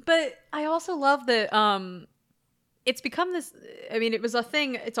 But I also love that it's become this, I mean, it was a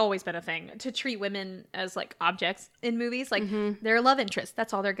thing, it's always been a thing, to treat women as, like, objects in movies. Like, they're a love interest.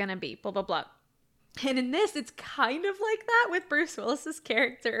 That's all they're gonna be, blah, blah, blah. And in this, it's kind of like that with Bruce Willis's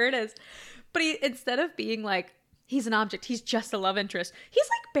character, Ernest. But instead of being like, he's an object, he's just a love interest, he's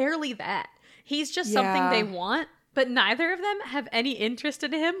like barely that. He's just something they want, but neither of them have any interest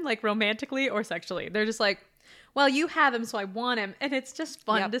in him, like romantically or sexually. They're just like, well, you have him, so I want him. And it's just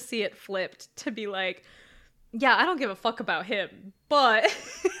fun to see it flipped to be like, yeah, I don't give a fuck about him, but...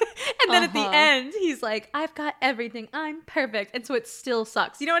 and then at the end, he's like, I've got everything. I'm perfect. And so it still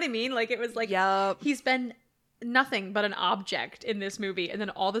sucks. You know what I mean? Like, it was like, he's been nothing but an object in this movie. And then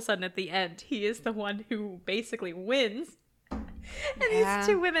all of a sudden at the end, he is the one who basically wins. And these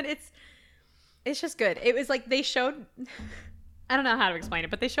two women, it's just good. It was like they showed... I don't know how to explain it,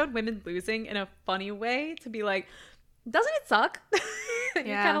 but they showed women losing in a funny way to be like, doesn't it suck? And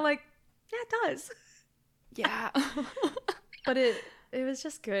you're kind of like, yeah, it does. Yeah. But it was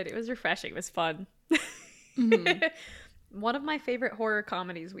just good. It was refreshing. It was fun. Mm-hmm. One of my favorite horror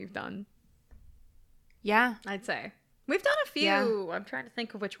comedies we've done. Yeah. I'd say. We've done a few. Yeah. I'm trying to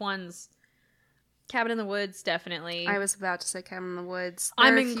think of which ones. Cabin in the Woods, definitely. I was about to say Cabin in the Woods.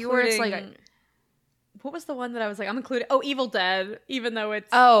 I'm including... What was the one that I was like, I'm including? Oh, Evil Dead, even though it's...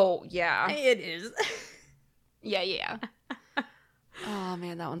 Oh, yeah. It is. Yeah. Oh,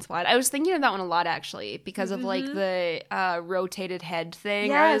 man, that one's wild. I was thinking of that one a lot, actually, because of, like, the rotated head thing.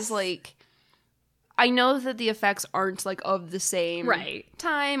 Yes. I was like... I know that the effects aren't, like, of the same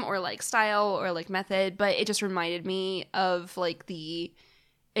time or, like, style or, like, method, but it just reminded me of, like, the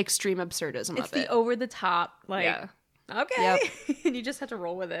extreme absurdism of it. It's the over-the-top, like, okay. Yep. And you just have to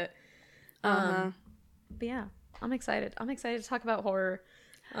roll with it. But yeah, I'm excited. I'm excited to talk about horror.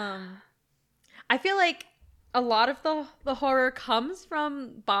 I feel like a lot of the horror comes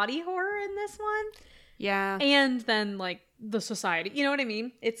from body horror in this one. Yeah. And then like the society. You know what I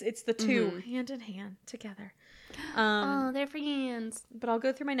mean? It's the two hand in hand together. They're friends. But I'll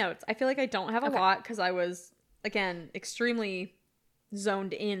go through my notes. I feel like I don't have a lot because I was, again, extremely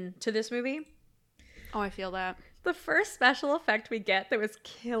zoned in to this movie. Oh, I feel that. The first special effect we get that was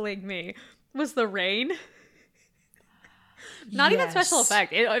killing me was the rain. Not even special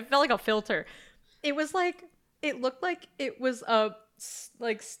effect. It felt like a filter. It was like, it looked like it was a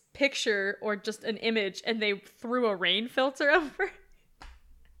like picture or just an image and they threw a rain filter over.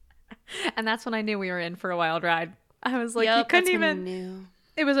 And that's when I knew we were in for a wild ride. I was like, you couldn't even...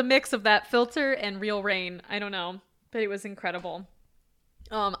 It was a mix of that filter and real rain. I don't know. But it was incredible.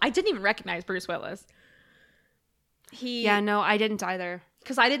 I didn't even recognize Bruce Willis. Yeah, no, I didn't either.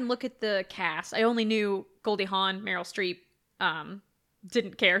 Because I didn't look at the cast. I only knew Goldie Hawn, Meryl Streep.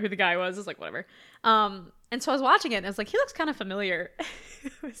 Didn't care who the guy was. It was like, whatever. And so I was watching it and I was like, he looks kind of familiar.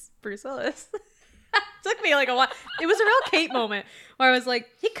 It was Bruce Willis. It took me like a while. It was a real Kate moment where I was like,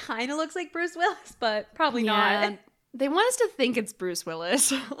 he kind of looks like Bruce Willis, but probably not. They want us to think it's Bruce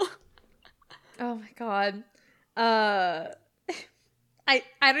Willis. Oh my God. I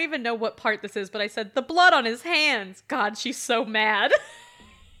don't even know what part this is, but I said, the blood on his hands. God, she's so mad.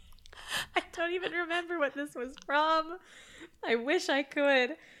 I don't even remember what this was from. I wish I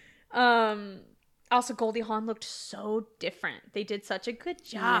could. Also, Goldie Hawn looked so different. They did such a good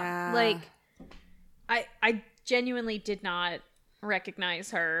job. Yeah. Like, I genuinely did not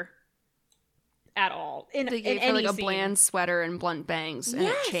recognize her at all. They gave her like a bland sweater and blunt bangs, and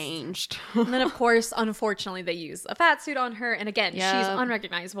it changed. And then, of course, unfortunately, they used a fat suit on her. And again, she's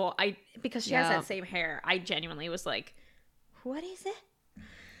unrecognizable. Because she has that same hair. I genuinely was like, what is it?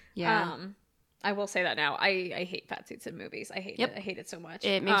 Yeah. I will say that now. I hate fat suits in movies. I hate it. I hate it so much.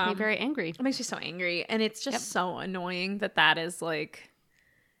 It makes me very angry. It makes me so angry. And it's just so annoying that is like...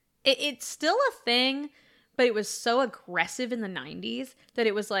 It's still a thing, but it was so aggressive in the 90s that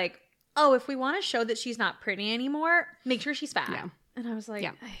it was like, oh, if we want to show that she's not pretty anymore, make sure she's fat. Yeah. And I was like,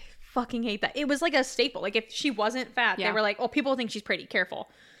 I fucking hate that. It was like a staple. Like if she wasn't fat, they were like, oh, people think she's pretty. Careful.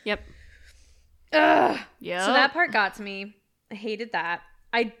 Yep. Ugh. Yeah. So that part got to me. I hated that.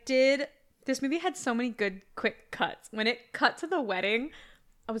 This movie had so many good quick cuts. When it cut to the wedding,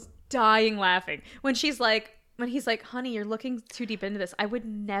 I was dying laughing. When he's like, honey, you're looking too deep into this. I would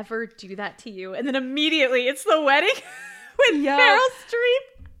never do that to you. And then immediately it's the wedding with Meryl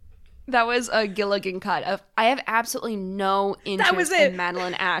Streep. That was a Gilligan cut of, I have absolutely no interest in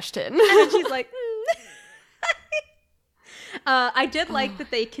Madeline Ashton. And then she's like, I did like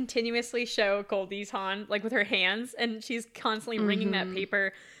that they continuously show Goldie Hawn, like with her hands, and she's constantly wringing that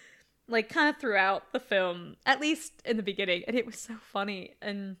paper, like kind of throughout the film, at least in the beginning. And it was so funny.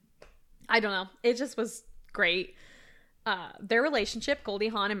 And I don't know. It just was great. Their relationship, Goldie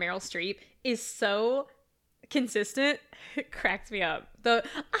Hawn and Meryl Streep, is so consistent. It cracks me up. The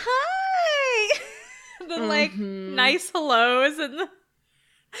hi, the like nice hellos and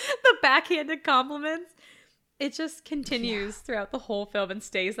the backhanded compliments. It just continues throughout the whole film and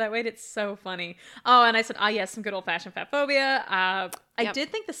stays that way. And it's so funny. Oh, and I said, yes, some good old-fashioned fatphobia. I did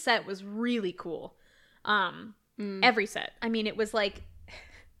think the set was really cool. Every set. I mean, it was like,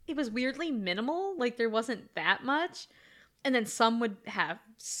 it was weirdly minimal. Like, there wasn't that much. And then some would have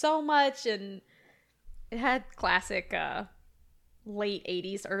so much. And it had classic late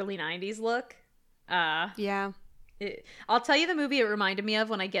 80s, early 90s look. Yeah. I'll tell you the movie it reminded me of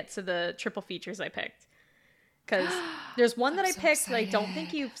when I get to the triple features I picked. Because there's one that I picked that I don't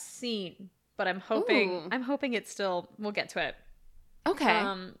think you've seen, but I'm hoping it's still, we'll get to it. Okay.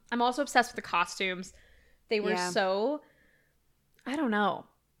 I'm also obsessed with the costumes. They were so, I don't know.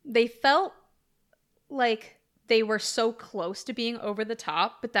 They felt like they were so close to being over the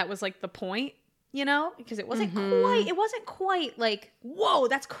top, but that was like the point, you know? Because it wasn't quite like, whoa,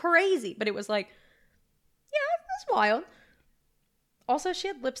 that's crazy. But it was like, yeah, that's wild. Also, she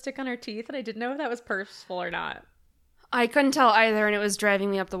had lipstick on her teeth, and I didn't know if that was purposeful or not. I couldn't tell either, and it was driving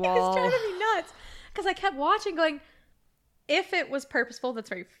me up the wall. It was driving me nuts. Because I kept watching going, if it was purposeful, that's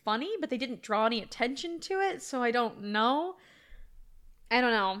very funny, but they didn't draw any attention to it, so I don't know. I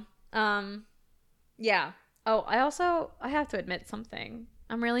don't know. Yeah. Oh, I have to admit something.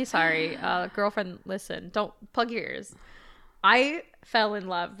 I'm really sorry. Girlfriend, listen, don't plug your ears. I fell in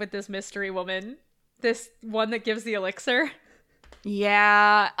love with this mystery woman. This one that gives the elixir.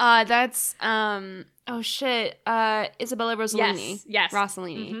 Yeah, that's oh shit, Isabella Rossellini. Yes.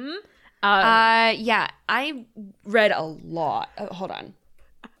 Rossellini. Mm-hmm. Yeah, I read a lot. Hold on.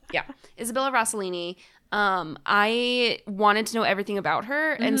 Yeah, Isabella Rossellini. I wanted to know everything about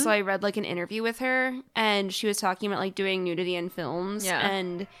her, and so I read like an interview with her, and she was talking about like doing nudity in films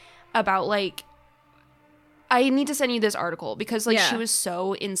and about like. I need to send you this article because like she was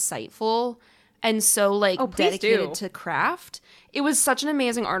so insightful and so like dedicated to craft. It was such an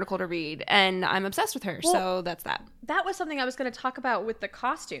amazing article to read, and I'm obsessed with her. Well, so that's that. That was something I was going to talk about with the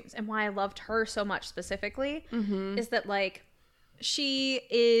costumes and why I loved her so much specifically is that like she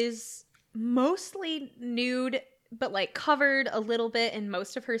is mostly nude, but like covered a little bit in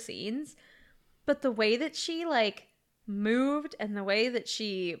most of her scenes. But the way that she like moved and the way that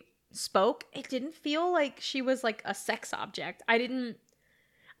she spoke, it didn't feel like she was like a sex object. I don't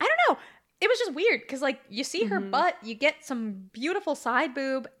know. It was just weird because like you see her butt, you get some beautiful side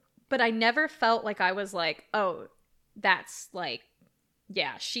boob, but I never felt like I was like, oh, that's like,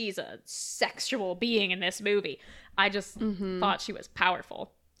 yeah, she's a sexual being in this movie. I just thought she was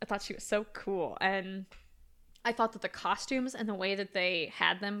powerful. I thought she was so cool. And I thought that the costumes and the way that they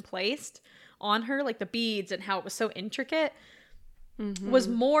had them placed on her, like the beads and how it was so intricate, was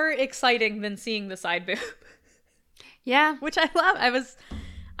more exciting than seeing the side boob. Yeah. Which I love.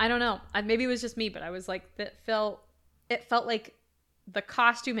 I don't know. Maybe it was just me, but I was like, it felt like the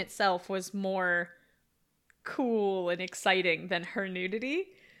costume itself was more cool and exciting than her nudity.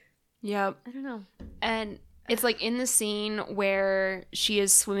 Yep. I don't know. And it's like in the scene where she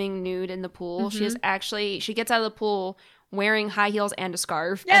is swimming nude in the pool, she gets out of the pool wearing high heels and a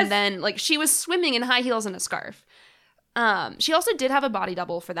scarf. Yes! And then like she was swimming in high heels and a scarf. She also did have a body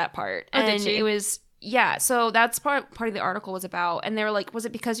double for that part. Oh, and did she? It was so that's part of the article was about. And they were like, was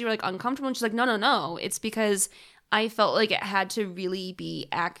it because you were like uncomfortable? And she's like, no. It's because I felt like it had to really be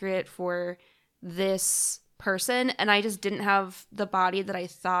accurate for this person. And I just didn't have the body that I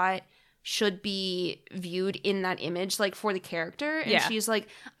thought should be viewed in that image, like for the character. And she's like,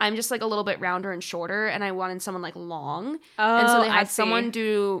 I'm just like a little bit rounder and shorter, and I wanted someone like long. Oh, and so they had someone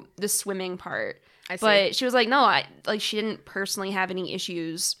do the swimming part. I see. But she was like, no, she didn't personally have any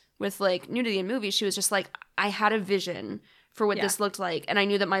issues with like nudity in movies. She was just like, I had a vision for what this looked like, and I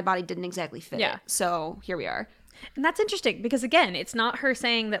knew that my body didn't exactly fit it. So here we are. And that's interesting because again, it's not her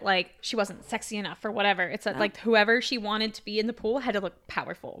saying that like she wasn't sexy enough or whatever. It's that like whoever she wanted to be in the pool had to look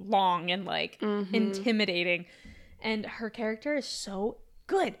powerful, long, and like intimidating. And her character is so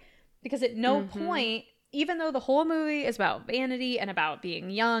good because at no point, even though the whole movie is about vanity and about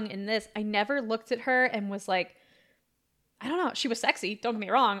being young in this, I never looked at her and was like, I don't know. She was sexy. Don't get me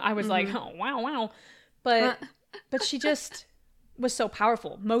wrong. I was like, oh, wow. But she just was so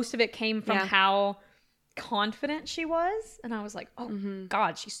powerful. Most of it came from how confident she was. And I was like, oh,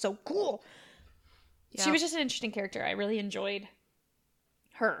 God, she's so cool. Yeah. She was just an interesting character. I really enjoyed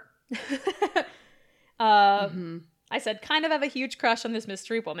her. I said, kind of have a huge crush on this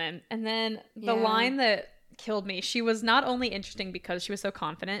mystery woman. And then the line that killed me, she was not only interesting because she was so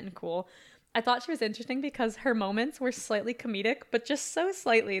confident and cool, I thought she was interesting because her moments were slightly comedic, but just so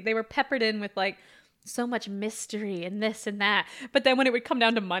slightly. They were peppered in with like so much mystery and this and that. But then when it would come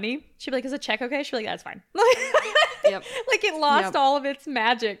down to money, she'd be like, is a check okay? She'd be like, that's fine. Yep. Like it lost all of its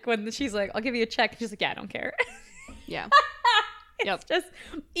magic when she's like, I'll give you a check. She's like, yeah, I don't care. Yeah. It's just,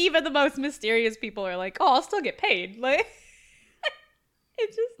 even the most mysterious people are like, oh, I'll still get paid. Like, it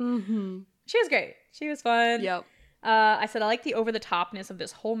just, she was great. She was fun. Yep. I said, I like the over-the-topness of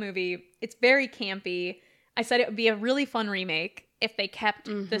this whole movie. It's very campy. I said it would be a really fun remake if they kept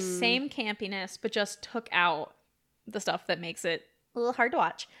the same campiness, but just took out the stuff that makes it a little hard to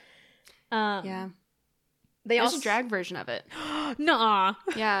watch. Yeah. There's a drag version of it. Nuh-uh.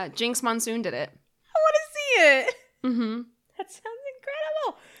 Yeah, Jinx Monsoon did it. I want to see it. Mm-hmm. That sounds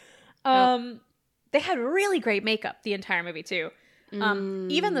incredible. They had really great makeup the entire movie too.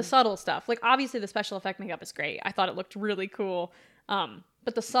 Even the subtle stuff, like obviously the special effect makeup is great. I thought it looked really cool.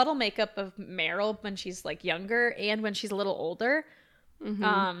 But the subtle makeup of Meryl when she's like younger and when she's a little older,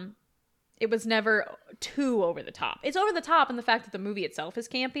 it was never too over the top. It's over the top in the fact that the movie itself is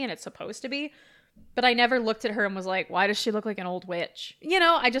campy and it's supposed to be. But I never looked at her and was like, why does she look like an old witch? You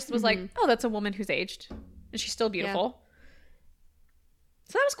know, I just was like, oh, that's a woman who's aged and she's still beautiful. Yeah.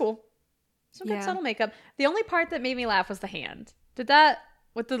 So that was cool. Some good subtle makeup. The only part that made me laugh was the hand. Did that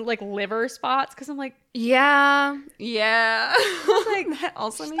with the like liver spots? Because I'm like, yeah. I was like, that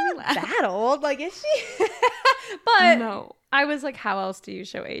also made me laugh. That old, like, is she? But no. I was like, how else do you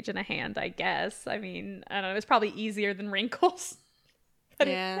show age in a hand? I guess. I mean, I don't know. It was probably easier than wrinkles. But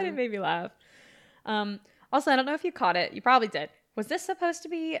it made me laugh. Also, I don't know if you caught it. You probably did. Was this supposed to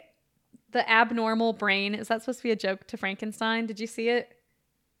be the abnormal brain? Is that supposed to be a joke to Frankenstein? Did you see it?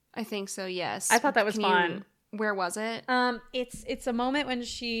 I think so, yes. I thought that was fun. Where was it? It's a moment when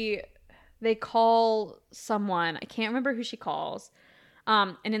they call someone. I can't remember who she calls.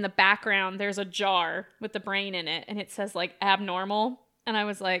 And in the background, there's a jar with the brain in it, and it says like abnormal. And I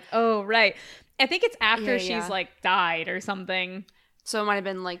was like, oh, right. I think it's after she's like died or something. So it might have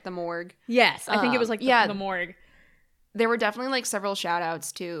been like the morgue. Yes, I think it was like the morgue. There were definitely like several shout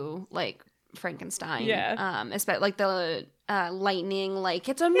outs to like Frankenstein. Yeah. Especially like the lightning, like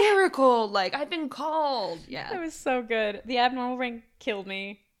it's a miracle, like I've been called. Yeah. It was so good. The abnormal brain killed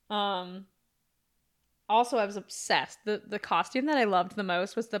me. Also, I was obsessed. The costume that I loved the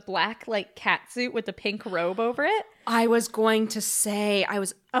most was the black like cat suit with the pink robe over it. I was going to say,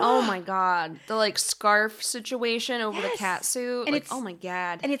 oh my God. The like scarf situation over the cat suit. And like, oh my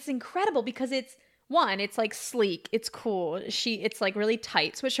God. And it's incredible because it's like sleek. It's cool. It's like really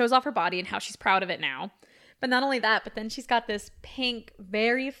tight. So it shows off her body and how she's proud of it now. But not only that, but then she's got this pink,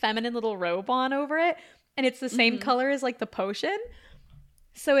 very feminine little robe on over it. And it's the same color as like the potion.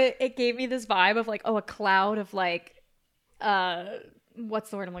 So it gave me this vibe of like, oh, a cloud of like, what's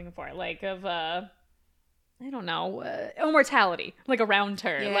the word I'm looking for? Like of, I don't know, immortality, like around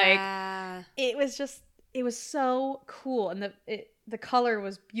her. Yeah. Like it was so cool. And the color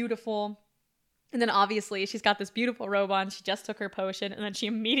was beautiful. And then obviously she's got this beautiful robe on. She just took her potion and then she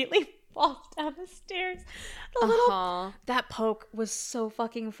immediately falls down the stairs. That poke was so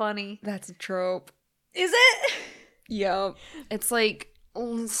fucking funny. That's a trope. Is it? Yep. It's like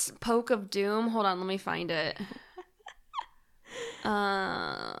poke of doom. Hold on, let me find it.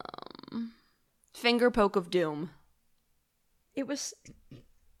 Finger poke of doom. It killed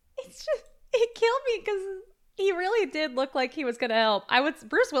me because he really did look like he was gonna help.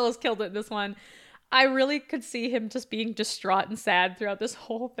 Bruce Willis killed it in this one. I really could see him just being distraught and sad throughout this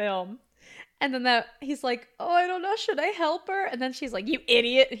whole film. And then he's like, oh, I don't know, should I help her? And then she's like, you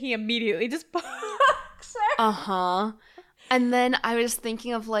idiot. And he immediately just pokes her. Uh-huh. And then I was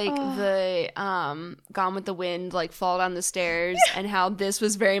thinking of like the Gone with the Wind, like fall down the stairs, and how this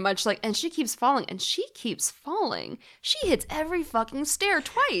was very much like, and she keeps falling, and she keeps falling. She hits every fucking stair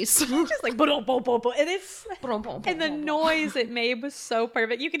twice. Just like, and the noise it made was so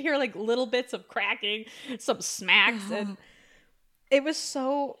perfect. You could hear like little bits of cracking, some smacks, and it was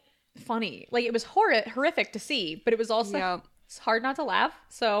so funny. Like it was horrific to see, but it was also it's hard not to laugh.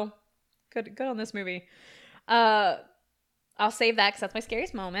 So good on this movie. I'll save that because that's my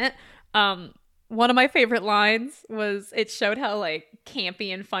scariest moment. One of my favorite lines was, it showed how like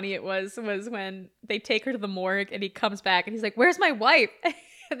campy and funny it was when they take her to the morgue and he comes back and he's like, where's my wife?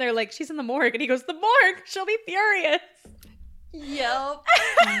 And they're like, she's in the morgue. And he goes, the morgue, she'll be furious. Yep.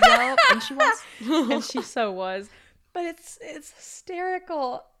 And she was. And she so was. But it's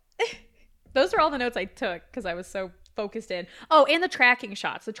hysterical. Those are all the notes I took because I was so focused in. Oh, and the tracking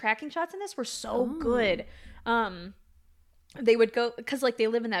shots. The tracking shots in this were so good. They would go, because like they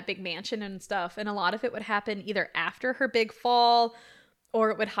live in that big mansion and stuff, and a lot of it would happen either after her big fall,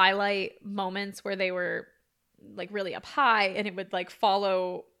 or it would highlight moments where they were like really up high, and it would like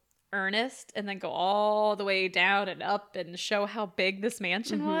follow Ernest and then go all the way down and up and show how big this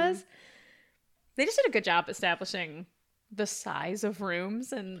mansion was. They just did a good job establishing the size of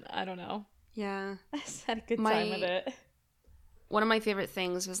rooms, and I don't know. Yeah. I just had a good time with it. One of my favorite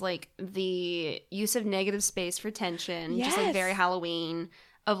things was like the use of negative space for tension, Yes. just like very Halloween,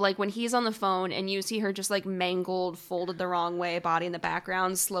 of like when he's on the phone and you see her just like mangled, folded the wrong way, body in the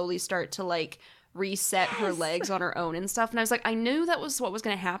background, slowly start to like reset her legs on her own and stuff. And I was like, I knew that was what was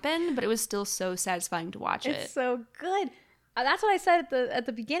going to happen, but it was still so satisfying to watch it. It's so good. That's what I said at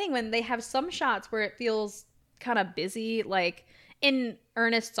the beginning, when they have some shots where it feels kind of busy, like in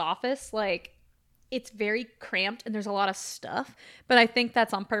Ernest's office, like it's very cramped and there's a lot of stuff, but I think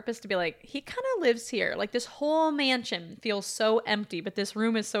that's on purpose to be like, he kind of lives here. Like this whole mansion feels so empty, but this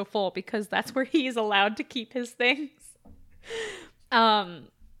room is so full because that's where he's allowed to keep his things.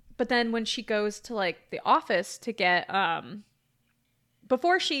 But then when she goes to like the office to get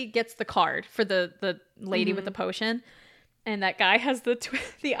before she gets the card for the lady with the potion, and that guy has the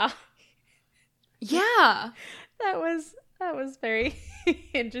eye. Yeah. That was very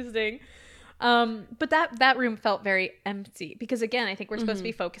interesting. But that room felt very empty because, again, I think we're supposed to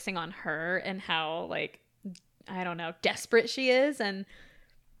be focusing on her and how, like, I don't know, desperate she is, and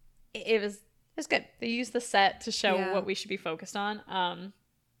it was good. They used the set to show what we should be focused on.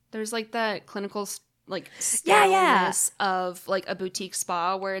 There's like that clinical like sterilness of like a boutique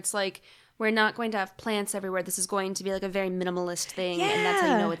spa where it's like, we're not going to have plants everywhere. This is going to be like a very minimalist thing. Yeah. And that's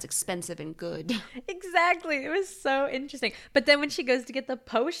how you know it's expensive and good. Exactly. It was so interesting. But then when she goes to get the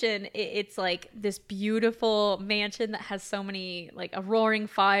potion, it's like this beautiful mansion that has so many, like a roaring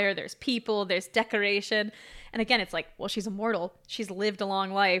fire. There's people, there's decoration. And again, it's like, well, she's immortal. She's lived a long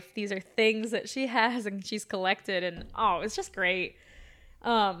life. These are things that she has and she's collected. And it's just great. Do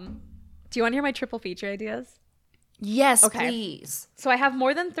you want to hear my triple feature ideas? Yes, please. So I have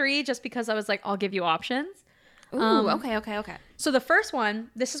more than 3 just because I was like, I'll give you options. Ooh, okay. So the first one,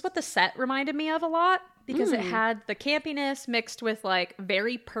 this is what the set reminded me of a lot because it had the campiness mixed with like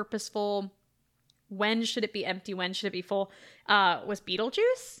very purposeful, when should it be empty, when should it be full, was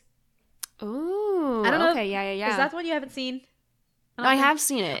Beetlejuice. Ooh, I don't know. Okay, yeah. Is that the one you haven't seen? I have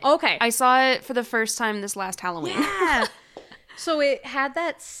seen it. Okay. I saw it for the first time this last Halloween. Yeah. So it had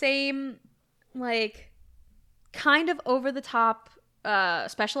that same, like, kind of over the top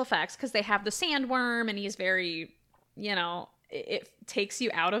special effects because they have the sandworm and he's very, you know, it takes you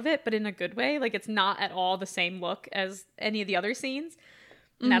out of it, but in a good way. Like it's not at all the same look as any of the other scenes.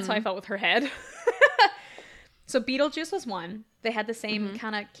 And that's how I felt with her head. So Beetlejuice was one. They had the same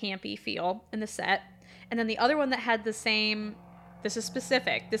kind of campy feel in the set. And then the other one that had the same, this is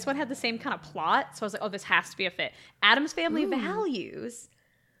specific, this one had the same kind of plot. So I was like, oh, this has to be a fit. Addams Family Values.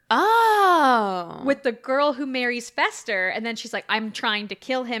 Oh. With the girl who marries Fester, and then she's like, I'm trying to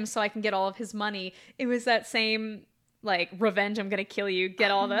kill him so I can get all of his money. It was that same, like, revenge, I'm gonna kill you,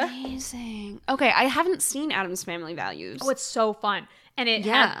 get all the... Amazing. Okay, I haven't seen Addams Family Values. Oh, it's so fun. And it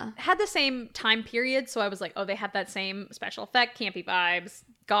had the same time period, so I was like, oh, they had that same special effect, campy vibes,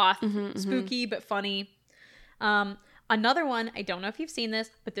 goth, spooky, but funny. Another one, I don't know if you've seen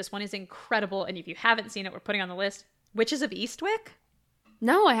this, but this one is incredible, and if you haven't seen it, we're putting on the list, Witches of Eastwick.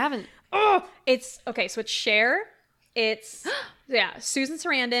 No, I haven't. Oh, it's okay. So it's Cher. It's Susan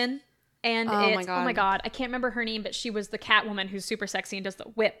Sarandon, and it's oh my god, I can't remember her name, but she was the Catwoman who's super sexy and does the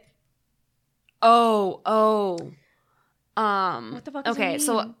whip. What the fuck? Is her name?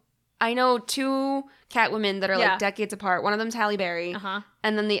 So I know 2 Catwomen that are like decades apart. One of them's Halle Berry,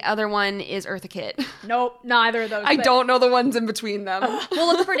 and then the other one is Eartha Kitt. Nope, neither of those. I don't know the ones in between them.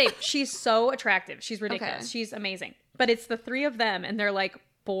 Well, look for her name. She's so attractive. She's ridiculous. Okay. She's amazing. But it's the 3 of them, and they're like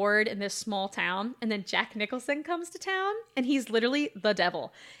bored in this small town. And then Jack Nicholson comes to town, and he's literally the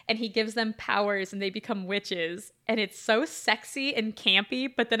devil. And he gives them powers, and they become witches. And it's so sexy and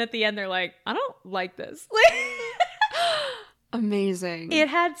campy. But then at the end, they're like, I don't like this. Amazing. It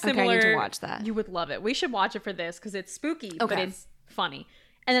had similar. Okay, I need to watch that. You would love it. We should watch it for this because it's spooky, but it's funny.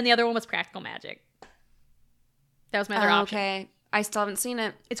 And then the other one was Practical Magic. That was my other option. Okay, I still haven't seen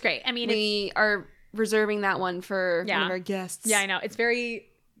it. It's great. I mean, we are reserving that one for one of our guests. Yeah, I know. It's very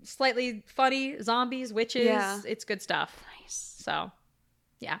slightly funny. Zombies, witches. Yeah. It's good stuff. Nice. So,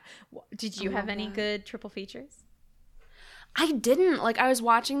 yeah. Did you have any good triple features? I didn't. Like, I was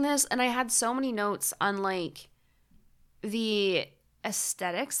watching this and I had so many notes on like the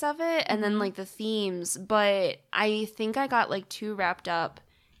aesthetics of it and then like the themes, but I think I got like too wrapped up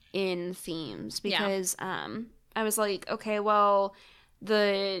in themes because I was like, okay, well,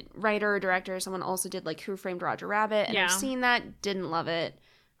 the writer or director, someone also did like Who Framed Roger Rabbit, and I've seen that, didn't love it.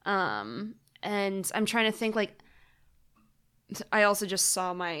 And I'm trying to think, like, I also just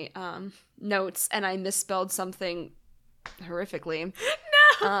saw my notes and I misspelled something horrifically.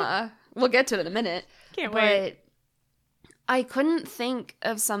 We'll get to it in a minute. Can't wait. I couldn't think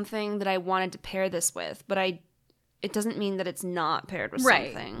of something that I wanted to pair this with, but it doesn't mean that it's not paired with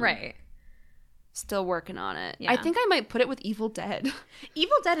something. Right. Still working on it. Yeah. I think I might put it with Evil Dead.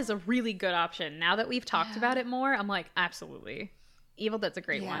 Evil Dead is a really good option. Now that we've talked about it more, I'm like, absolutely. Evil Dead's a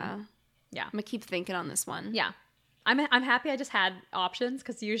great one. Yeah. I'm going to keep thinking on this one. Yeah. I'm happy I just had options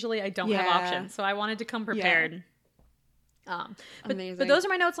because usually I don't have options. So I wanted to come prepared. Amazing. But those are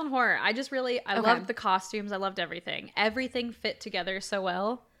my notes on horror. I loved the costumes. I loved everything. Everything fit together so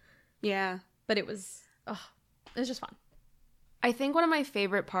well. Yeah. But it was just fun. I think one of my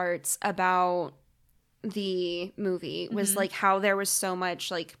favorite parts about the movie was like how there was so much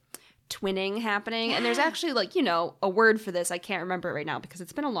like twinning happening, and there's actually like, you know, a word for this. I can't remember it right now because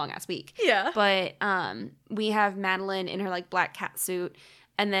it's been a long ass week. Yeah. But we have Madeline in her like black cat suit,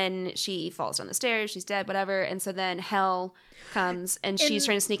 and then she falls down the stairs, she's dead, whatever, and so then Hel comes and she's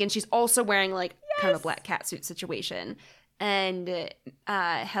trying to sneak in. She's also wearing like kind of a black cat suit situation, and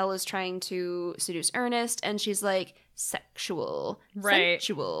Hel is trying to seduce Ernest, and she's like, sensual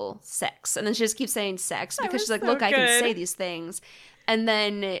sex, and then she just keeps saying sex because she's like, look, I can say these things. And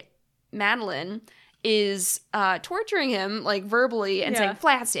then Madeline is torturing him like verbally and saying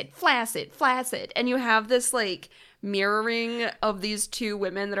flaccid, and you have this like mirroring of these two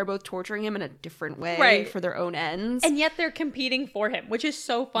women that are both torturing him in a different way for their own ends, and yet they're competing for him, which is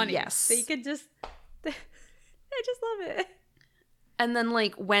so funny. Yes, they could just I just love it. And then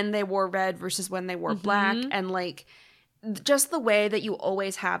like when they wore red versus when they wore black, and like just the way that you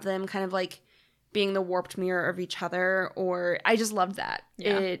always have them kind of like being the warped mirror of each other, or I just loved that.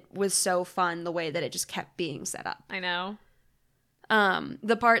 Yeah. It was so fun the way that it just kept being set up. I know.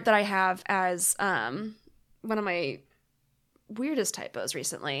 The part that I have as one of my weirdest typos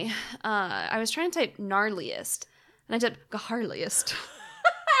recently, I was trying to type gnarliest, and I typed gaharliest.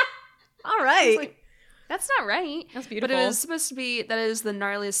 All right. Like, that's not right. That's beautiful. But it was supposed to be, that is the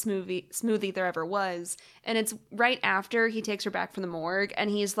gnarliest smoothie there ever was. And it's right after he takes her back from the morgue, and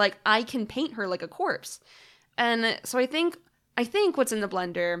he's like, I can paint her like a corpse. And so I think what's in the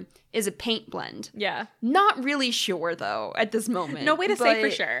blender is a paint blend. Yeah. Not really sure, though, at this moment. No way to say for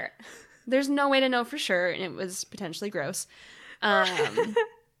sure. There's no way to know for sure, and it was potentially gross. But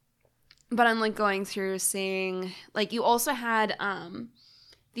I'm, like, going through seeing, like, you also had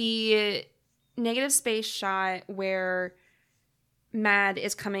the negative space shot where Mad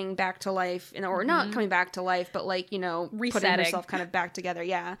is coming back to life, or not coming back to life, but, like, you know, resetting. Putting herself kind of back together,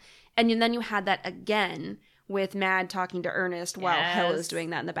 yeah. And then you had that again with Mad talking to Ernest while Hel is doing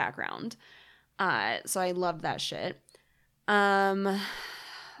that in the background. So I loved that shit.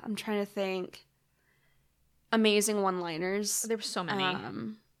 I'm trying to think. Amazing one-liners. There were so many.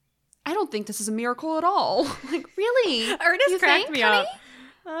 I don't think this is a miracle at all. Like, really? Ernest cracked me up.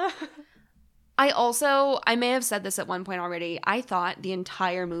 I may have said this at one point already. I thought the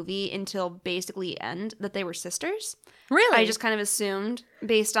entire movie until basically end that they were sisters. Really? I just kind of assumed,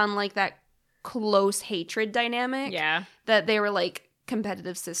 based on like that close hatred dynamic, that they were like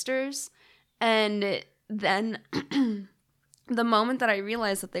competitive sisters. And then the moment that I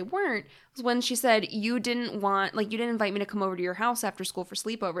realized that they weren't was when she said, you didn't invite me to come over to your house after school for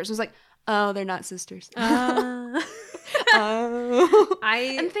sleepovers. I was like, oh, they're not sisters. And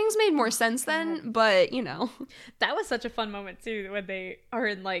things made more sense then, but you know. That was such a fun moment too, when they are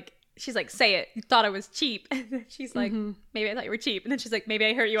in like, she's like, say it, you thought I was cheap. And then she's like, maybe I thought you were cheap. And then she's like, maybe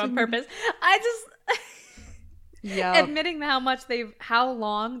I hurt you on purpose. Admitting how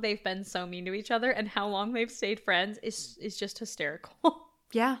long they've been so mean to each other and how long they've stayed friends is just hysterical.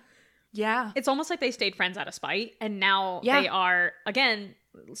 Yeah. It's almost like they stayed friends out of spite, and now they are, again,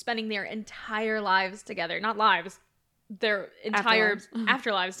 spending their entire lives together. Not lives, their entire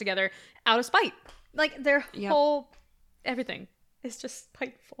afterlives together out of spite. Like, their whole everything is just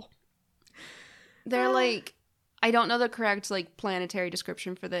spiteful. They're like, I don't know the correct like planetary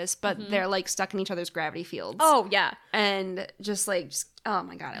description for this, but they're like stuck in each other's gravity fields. Oh yeah. And just oh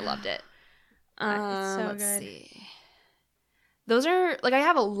my god, I loved it. It's so let's good. See. Those are like, I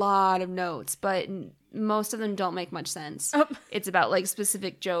have a lot of notes, but most of them don't make much sense. It's about like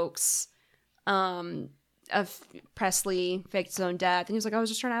specific jokes of Presley faked his own death, and he was like, I was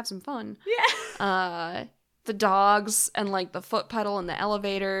just trying to have some fun. Yeah. The dogs and like the foot pedal and the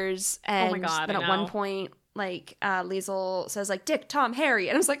elevators, and oh my god, then at one point, like Liesl says like Dick, Tom, Harry,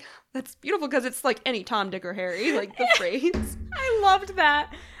 and I was like, that's beautiful because it's like any Tom, Dick, or Harry, like the phrase. I loved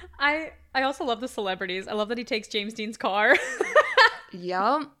that. I also love the celebrities. I love that he takes James Dean's car.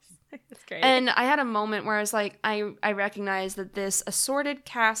 Yep. That's great. And I had a moment where I was like, I recognized that this assorted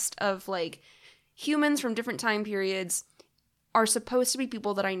cast of like humans from different time periods are supposed to be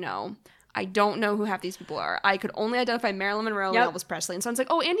people that I know. I don't know who half these people are. I could only identify Marilyn Monroe and Elvis Presley. And someone's like,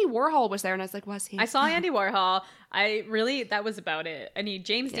 oh, Andy Warhol was there. And I was like, was he? I saw Andy Warhol. That was about it. I need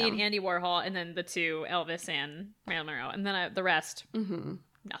James Dean, Andy Warhol, and then the two, Elvis and Marilyn Monroe. And then the rest,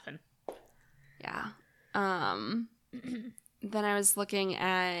 nothing. Yeah. Then I was looking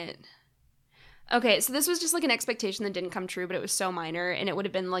at... Okay, so this was just like an expectation that didn't come true, but it was so minor. And it would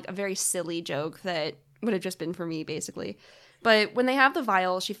have been like a very silly joke that would have just been for me, basically. But when they have the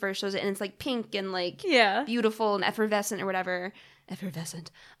vial, she first shows it, and it's, like, pink and, like, beautiful and effervescent or whatever. Effervescent.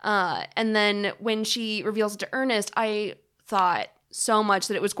 And then when she reveals it to Ernest, I thought so much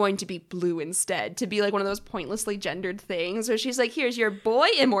that it was going to be blue instead, to be, like, one of those pointlessly gendered things where she's like, here's your boy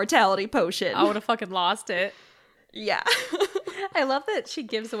immortality potion. I would have fucking lost it. Yeah. I love that she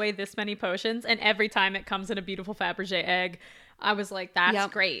gives away this many potions, and every time it comes in a beautiful Fabergé egg, I was like,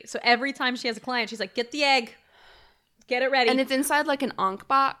 that's great. So every time she has a client, she's like, get the egg. Get it ready. And it's inside like an Ankh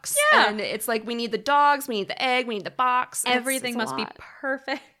box. Yeah. And it's like, we need the dogs, we need the egg, we need the box. Everything must be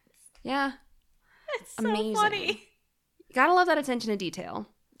perfect. Yeah. It's so amazing. Funny. You gotta love that attention to detail.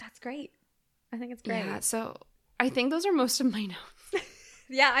 That's great. I think it's great. Yeah, so I think those are most of my notes.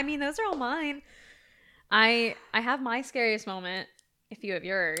 Yeah, I mean, those are all mine. I have my scariest moment, if you have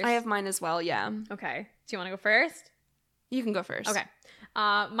yours. I have mine as well, yeah. Okay. Do you want to go first? You can go first. Okay.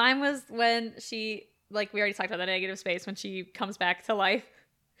 Mine was when she... Like, we already talked about the negative space when she comes back to life.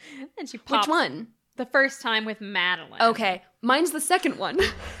 And she pops. Which one? The first time with Madeline. Okay. Mine's the second one. It's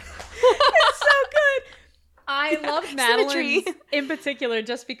so good. I love Madeline in particular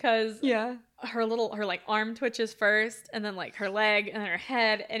just because her like arm twitches first and then like her leg and then her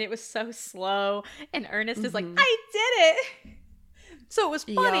head, and it was so slow. And Ernest is like, I did it. So it was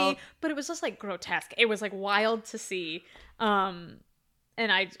funny, but it was just like grotesque. It was like wild to see.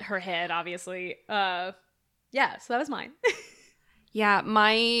 And her head, obviously. So that was mine. Yeah,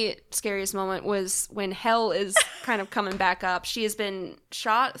 my scariest moment was when Hel is kind of coming back up. She has been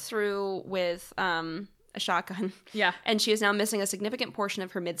shot through with a shotgun. Yeah. And she is now missing a significant portion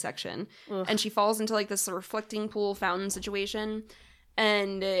of her midsection. Ugh. And she falls into like this reflecting pool fountain situation.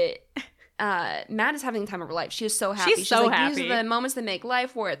 And Matt is having the time of her life. She is so happy. She's so like, happy. These are the moments that make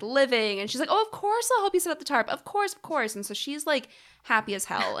life worth living. And she's like, oh, of course I'll help you set up the tarp. Of course. And so she's like happy as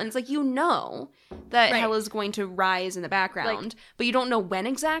hell. And it's like, you know that Hel is going to rise in the background, but you don't know when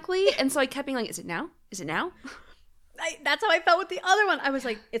exactly. And so I kept being like, is it now? That's how I felt with the other one. I was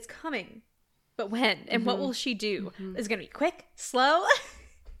like, it's coming. But when? And what will she do? Is it going to be quick? Slow?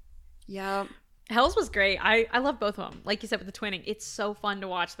 Yeah. Hel's was great. I love both of them. Like you said with the twinning, it's so fun to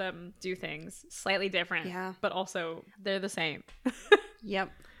watch them do things slightly different, but also they're the same.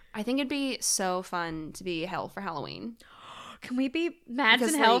 Yep. I think it'd be so fun to be Hel for Halloween. Can we be Mads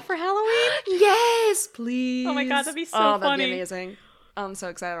and Hel for Halloween? Yes, please. Oh my god, that'd be so funny. That'd be amazing. I'm so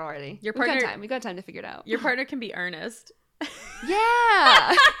excited already. Your partner, we got time to figure it out. Your partner can be Ernest. Yeah.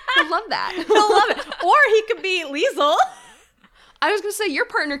 I love that. I love it. Or he could be Liesel. I was going to say your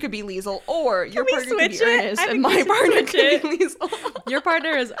partner could be Liesel, or your partner could be Ernest, and my partner could be Liesel. Your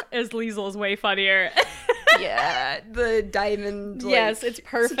partner is Liesel is way funnier. Yeah, the diamond yes, it's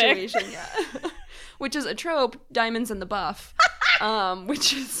perfect. Situation, yeah. Which is a trope, Diamonds in the Buff.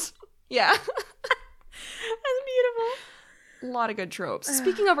 Which is, yeah. That's beautiful. A lot of good tropes.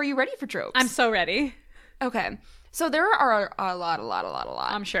 Speaking of, are you ready for tropes? I'm so ready. Okay. So there are a lot.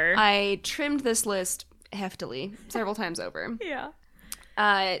 I'm sure. I trimmed this list heftily several times over. Yeah.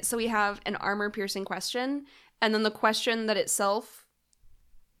 So we have an armor-piercing question, and then the question that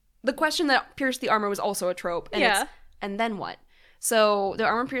pierced the armor was also a trope. And it's, and then what? So the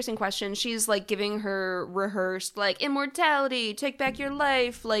armor-piercing question, she's, like, giving her rehearsed, like, immortality, take back your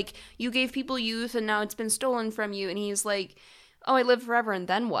life, like, you gave people youth and now it's been stolen from you. And he's like, oh, I live forever, and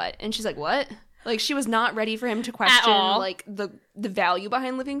then what? And she's like, what? Like, she was not ready for him to question, like, the value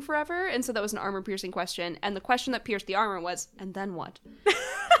behind living forever. And so that was an armor-piercing question. And the question that pierced the armor was, and then what?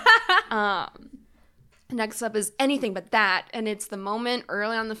 Next up is anything but that. And it's the moment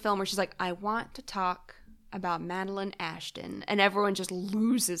early on in the film where she's like, I want to talk about Madeline Ashton. And everyone just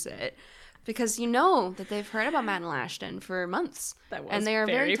loses it. Because you know that they've heard about Madeline Ashton for months. That was and they are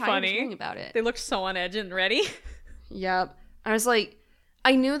very tired of hearing about it. They looked so on edge and ready. Yep. I was like,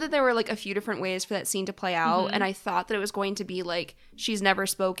 I knew that there were, like, a few different ways for that scene to play out, and I thought that it was going to be, like, she's never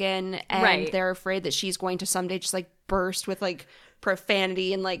spoken, and they're afraid that she's going to someday just, like, burst with, like,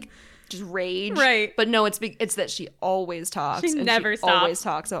 profanity and, like, just rage. Right. But no, it's that she always talks. She never stops. Always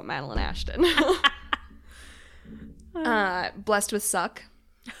talks about Madeline Ashton. Blessed with Suck.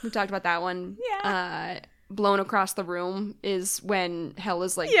 We talked about that one. Yeah. Blown across the room is when Hel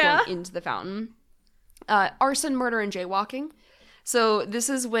is, like, blown into the fountain. Arson, murder, and jaywalking. So this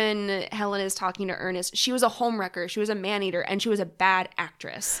is when Helen is talking to Ernest. She was a homewrecker. She was a man-eater. And she was a bad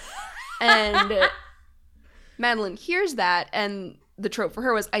actress. And Madeline hears that. And the trope for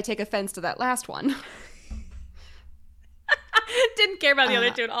her was, I take offense to that last one. Didn't care about the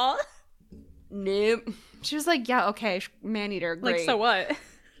other two at all. Nope. She was like, yeah, okay, man-eater, great. Like, so what?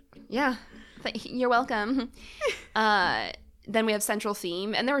 Yeah. You're welcome. Then we have central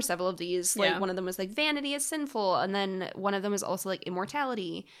theme, and there were several of these. Like, one of them was like, vanity is sinful, and then one of them was also like,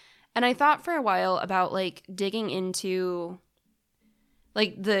 immortality. And I thought for a while about like digging into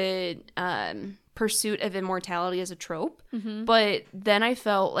like the pursuit of immortality as a trope, but then I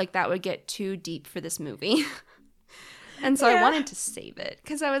felt like that would get too deep for this movie. And so I wanted to save it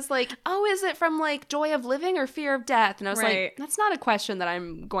because I was like, oh, is it from like Joy of Living or Fear of Death? And I was like, that's not a question that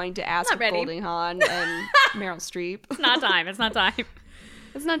I'm going to ask Goldie Hawn and Meryl Streep. It's not time. It's not time.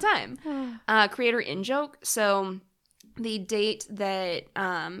 It's not time. Creator in-joke. So the date that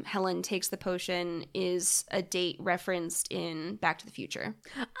Helen takes the potion is a date referenced in Back to the Future.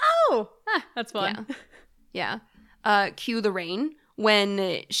 Oh, that's fun. Yeah. Cue the rain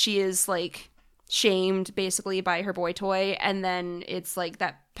when she is like shamed basically by her boy toy, and then it's like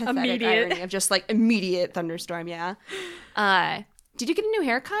that pathetic irony of just like immediate thunderstorm. Did you get a new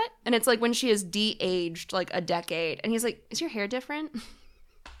haircut? And it's like when she is de-aged like a decade, and he's like, is your hair different?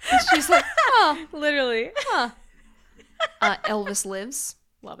 And she's like, oh, literally. Elvis Lives.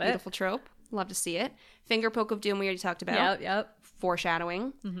 Love it. Beautiful trope. Love to see it. Finger poke of doom we already talked about. Yep.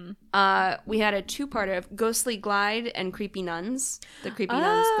 Foreshadowing. We had a two-parter of Ghostly Glide and Creepy Nuns. The Creepy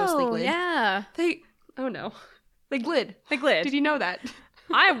Nuns, Ghostly Glide. Yeah. They glid. They glid. Did you know that?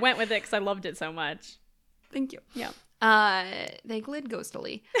 I went with it because I loved it so much. Thank you. Yeah. They glid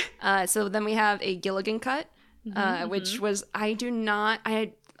ghostily. So then we have a Gilligan cut, which was, I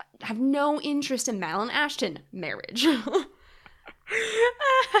have no interest in Madeline Ashton marriage.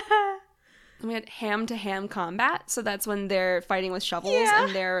 And we had ham-to-ham combat, so that's when they're fighting with shovels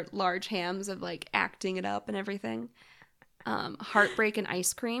and their large hams of like acting it up and everything. Heartbreak and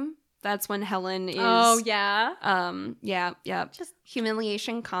ice cream. That's when Helen is. Oh yeah. Just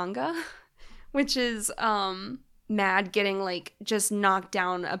humiliation conga, which is Mad getting like just knocked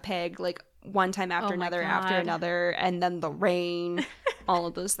down a peg like one time after another, and then the rain, all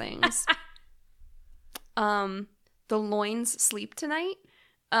of those things. The loins sleep tonight.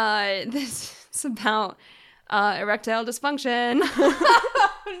 This is about erectile dysfunction.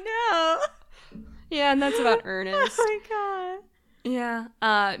 Oh no. Yeah, and that's about Ernest. Oh my god.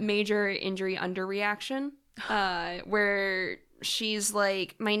 Yeah. Major injury underreaction. Where she's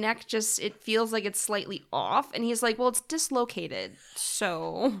like, my neck just, it feels like it's slightly off. And he's like, well, it's dislocated.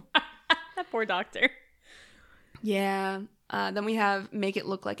 So. That poor doctor. Yeah. Then we have make it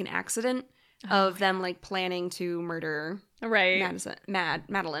look like an accident of them like planning to murder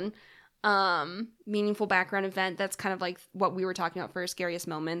Madeline. Meaningful background event. That's kind of like what we were talking about for Scariest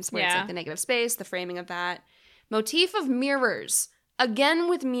Moments, where it's like the negative space, the framing of that. Motif of mirrors. Again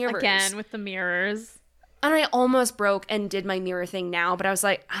with mirrors. Again with the mirrors. And I almost broke and did my mirror thing now, but I was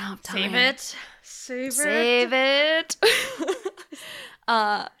like, I don't have time. Save it.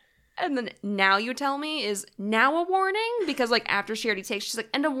 And then now you tell me is now a warning? Because like after she already takes, she's like,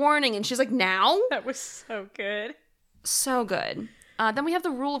 and a warning. And she's like, now? That was so good. So good. Then we have the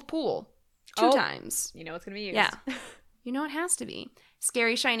rule of pool. Two times. You know it's going to be used. Yeah. You know it has to be.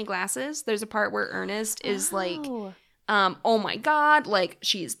 Scary shiny glasses. There's a part where Ernest is like, oh my god, like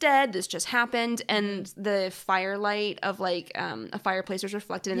she's dead. This just happened. And the firelight of like a fireplace was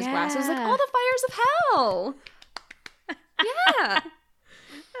reflected in his glasses. Like all the fires of hell. Yeah.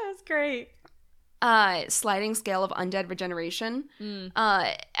 That was great. Sliding scale of undead regeneration. And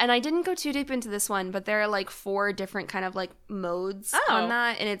I didn't go too deep into this one, but there are like 4 different kind of like modes on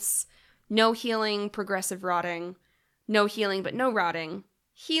that. And it's no healing, progressive rotting, no healing but no rotting,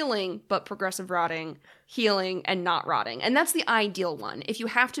 healing but progressive rotting, healing and not rotting. And that's the ideal one. If you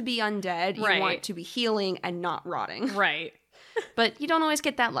have to be undead, you want to be healing and not rotting. Right. But you don't always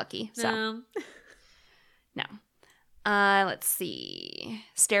get that lucky. So no. Let's see.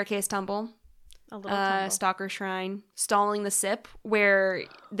 Staircase tumble. A little tumble. Stalker shrine. Stalling the sip, where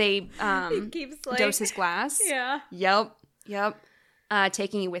they keeps, like, dose his glass. Yeah. Yep.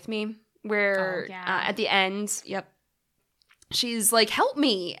 Taking you with me, where at the end, she's like, help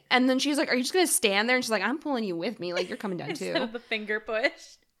me. And then she's like, are you just going to stand there? And she's like, I'm pulling you with me. Like, you're coming down too. Instead of the finger push.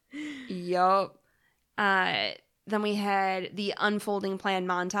 Yup. then we had the unfolding plan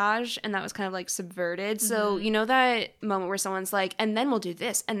montage, and that was kind of like subverted. So you know that moment where someone's like, and then we'll do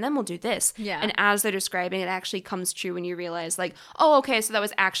this, and then we'll do this. Yeah. And as they're describing it, actually comes true when you realize like, oh, okay, so that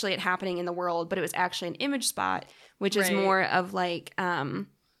was actually it happening in the world, but it was actually an image spot, which is more of like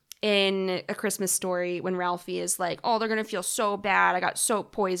in A Christmas Story when Ralphie is like, oh, they're going to feel so bad. I got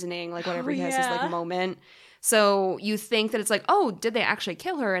soap poisoning, like whatever he has his like moment. So you think that it's like, oh, did they actually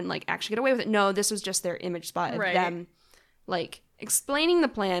kill her and like actually get away with it? No, this was just their image spot of them like explaining the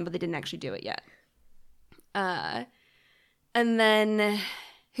plan, but they didn't actually do it yet. And then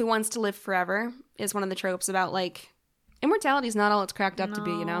Who Wants to Live Forever is one of the tropes about like immortality is not all it's cracked up to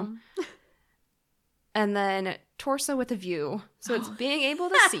be, you know? And then Torso with a View. So it's being able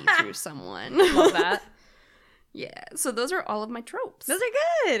to see through someone. Love that. Yeah. So those are all of my tropes. Those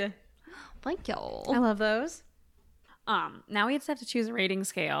are good. Thank y'all. I love those. Now we just have to choose a rating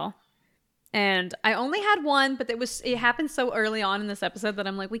scale. And I only had one, but it happened so early on in this episode that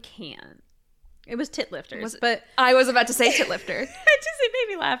I'm like, we can't. It was Tit Lifters. But I was about to say Tit Lifter. it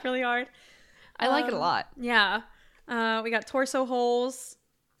made me laugh really hard. I like it a lot. Yeah. We got Torso Holes,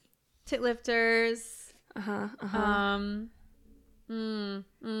 Tit Lifters, Diamond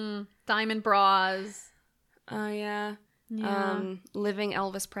Bras. Oh, yeah. Living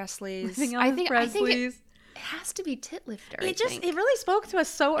Elvis Presley's. I think it has to be Tit Lifter. It really spoke to us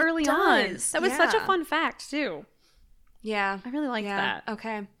so early on. That was such a fun fact too. Yeah. I really liked that.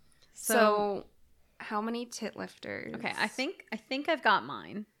 Okay. So how many Tit Lifters? Okay, I think I've got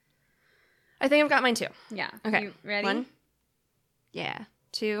mine. I think I've got mine too. Yeah. Okay. You ready? 1. Yeah.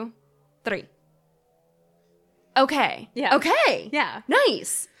 2, 3. Okay. Yeah. Okay. Yeah.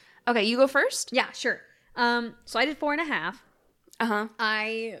 Nice. Okay, you go first? Yeah, sure. So I did 4.5. Uh-huh.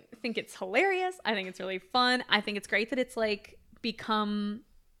 I think it's hilarious. I think it's really fun. I think it's great that it's like become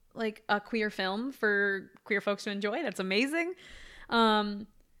like a queer film for queer folks to enjoy. That's amazing. And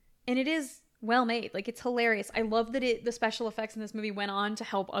it is well made. Like, it's hilarious. I love that the special effects in this movie went on to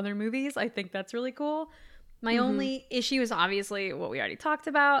help other movies. I think that's really cool. My only issue is obviously what we already talked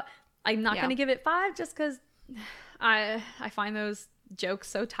about. I'm not going to give it 5 just because I find those jokes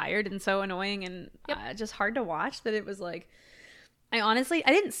so tired and so annoying and just hard to watch that it was like, I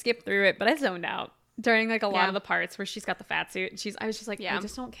didn't skip through it, but I zoned out during like a lot of the parts where she's got the fat suit and I was just like, I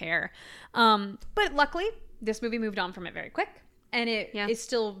just don't care. But luckily this movie moved on from it very quick. And it is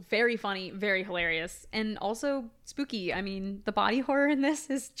still very funny, very hilarious, and also spooky. I mean, the body horror in this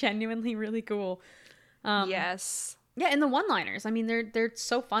is genuinely really cool. Yes. Yeah, and the one-liners. I mean, they're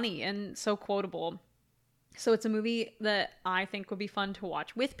so funny and so quotable. So it's a movie that I think would be fun to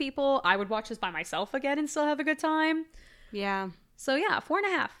watch with people. I would watch this by myself again and still have a good time. Yeah. So yeah,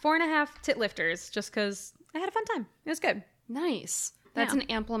 4.5. 4.5 Tit Lifters, just because I had a fun time. It was good. Nice. That's an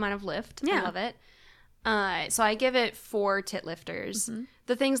ample amount of lift. Yeah. I love it. So I give it 4 Tit Lifters.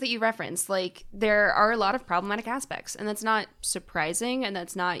 The things that you referenced, like, there are a lot of problematic aspects, and that's not surprising, and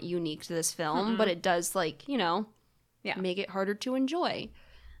that's not unique to this film, but it does, like, you know, make it harder to enjoy.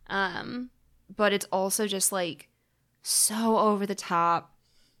 But it's also just, like, so over the top,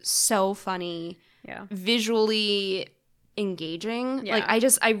 so funny, visually engaging. Like, I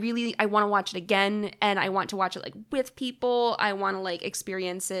want to watch it again, and I want to watch it, like, with people. I want to, like,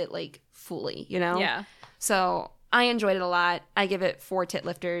 experience it, like, fully, you know? Yeah. So I enjoyed it a lot. I give it 4 Tit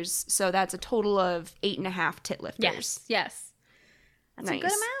Lifters. So that's a total of 8.5 Tit Lifters. Yes. That's a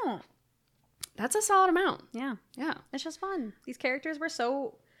good amount. That's a solid amount. Yeah. Yeah. It's just fun. These characters were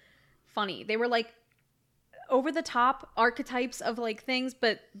so funny. They were like over the top archetypes of like things,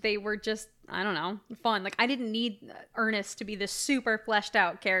 but they were just, I don't know, fun. Like, I didn't need Ernest to be this super fleshed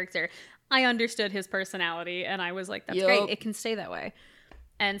out character. I understood his personality and I was like, that's great. It can stay that way.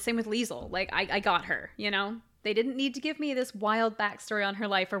 And same with Liesel. Like, I got her, you know? They didn't need to give me this wild backstory on her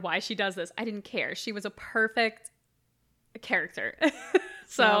life or why she does this. I didn't care. She was a perfect character.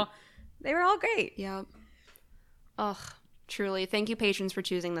 So they were all great. Yep. Ugh, truly. Thank you, patrons, for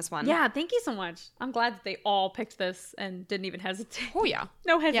choosing this one. Yeah, thank you so much. I'm glad that they all picked this and didn't even hesitate. Oh, yeah.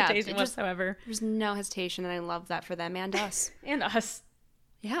 No hesitation whatsoever. There's no hesitation, and I love that for them and us. And us.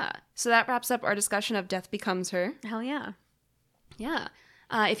 Yeah. So that wraps up our discussion of Death Becomes Her. Hell yeah. Yeah.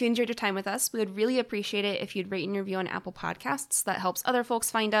 If you enjoyed your time with us, we would really appreciate it if you'd rate and review on Apple Podcasts. That helps other folks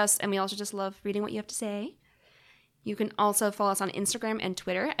find us, and we also just love reading what you have to say. You can also follow us on Instagram and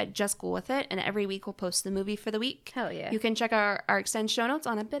Twitter at Just Cool With It, and every week we'll post the movie for the week. Hell yeah. You can check our extended show notes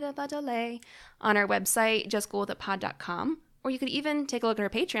on a bit of a delay on our website, justcoolwithitpod.com, or you could even take a look at our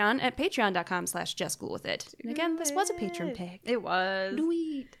Patreon at patreon.com/justcoolwithit. And again, this was a patron pick. It was.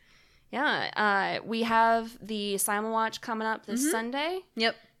 Sweet. Yeah, we have the Simulwatch coming up this Sunday.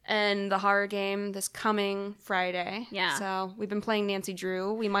 Yep. and the horror game this coming Friday. Yeah. So we've been playing Nancy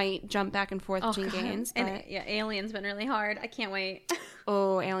Drew. We might jump back and forth between games. But... And yeah, Alien's been really hard. I can't wait.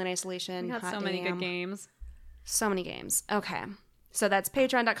 Alien Isolation. We got so many good games. So many games. Okay. So that's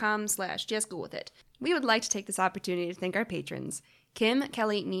patreon.com/JSGoolWithIt. We would like to take this opportunity to thank our patrons. Kim,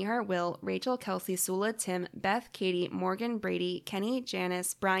 Kelly, Nihar, Will, Rachel, Kelsey, Sula, Tim, Beth, Katie, Morgan, Brady, Kenny,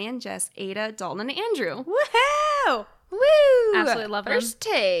 Janice, Brian, Jess, Ada, Dalton, and Andrew. Woohoo! Woo! Absolutely love them. First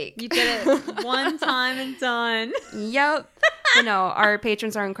take. You did it one time and done. Yep. But no, our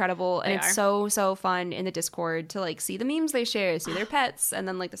patrons are incredible, and They it's are. so fun in the Discord to like see the memes they share, see their pets, and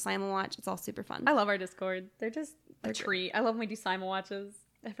then like the Simon Watch. It's all super fun. I love our Discord. They're just a treat. I love when we do Simon Watches.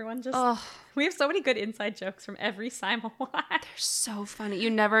 Everyone just... Oh, We have so many good inside jokes from every Simon Watch. they're so funny. You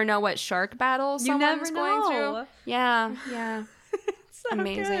never know what shark battle You someone's never going know. through. Yeah, yeah. So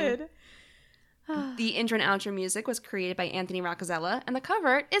Amazing. good. The intro and outro music was created by Anthony Roccazella, and the cover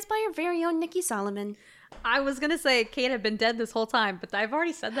art is by our very own Nikki Solomon. I was going to say Kate had been dead this whole time, but I've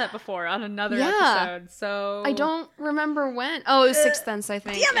already said that before on another Yeah. episode, so... I don't remember when. Oh, it was Sixth Sense, I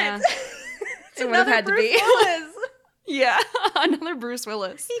think. Damn it! It would have had to be. Willis. Yeah, another Bruce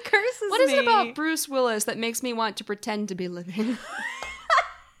Willis. He curses What is me. it about Bruce Willis that makes me want to pretend to be living?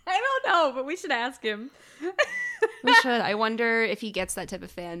 I don't know, but we should ask him. We should. I wonder if he gets that type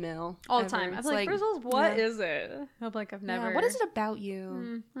of fan mail All the ever. time. I'm It's like, Bruce Willis, what yeah. is it? I'm like, I've never... Yeah, what is it about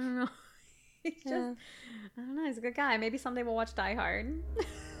you? I don't know. He's just... Yeah. I don't know, he's a good guy. Maybe someday we'll watch Die Hard.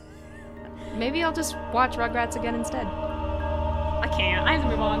 Maybe I'll just watch Rugrats again instead. I can't. I have to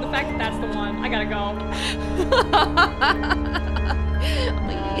move on. The fact that that's the one, I gotta go.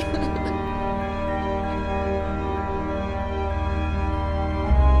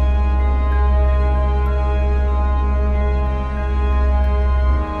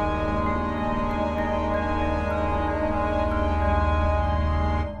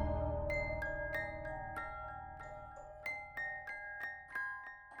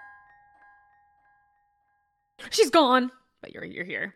 She's gone, but you're here.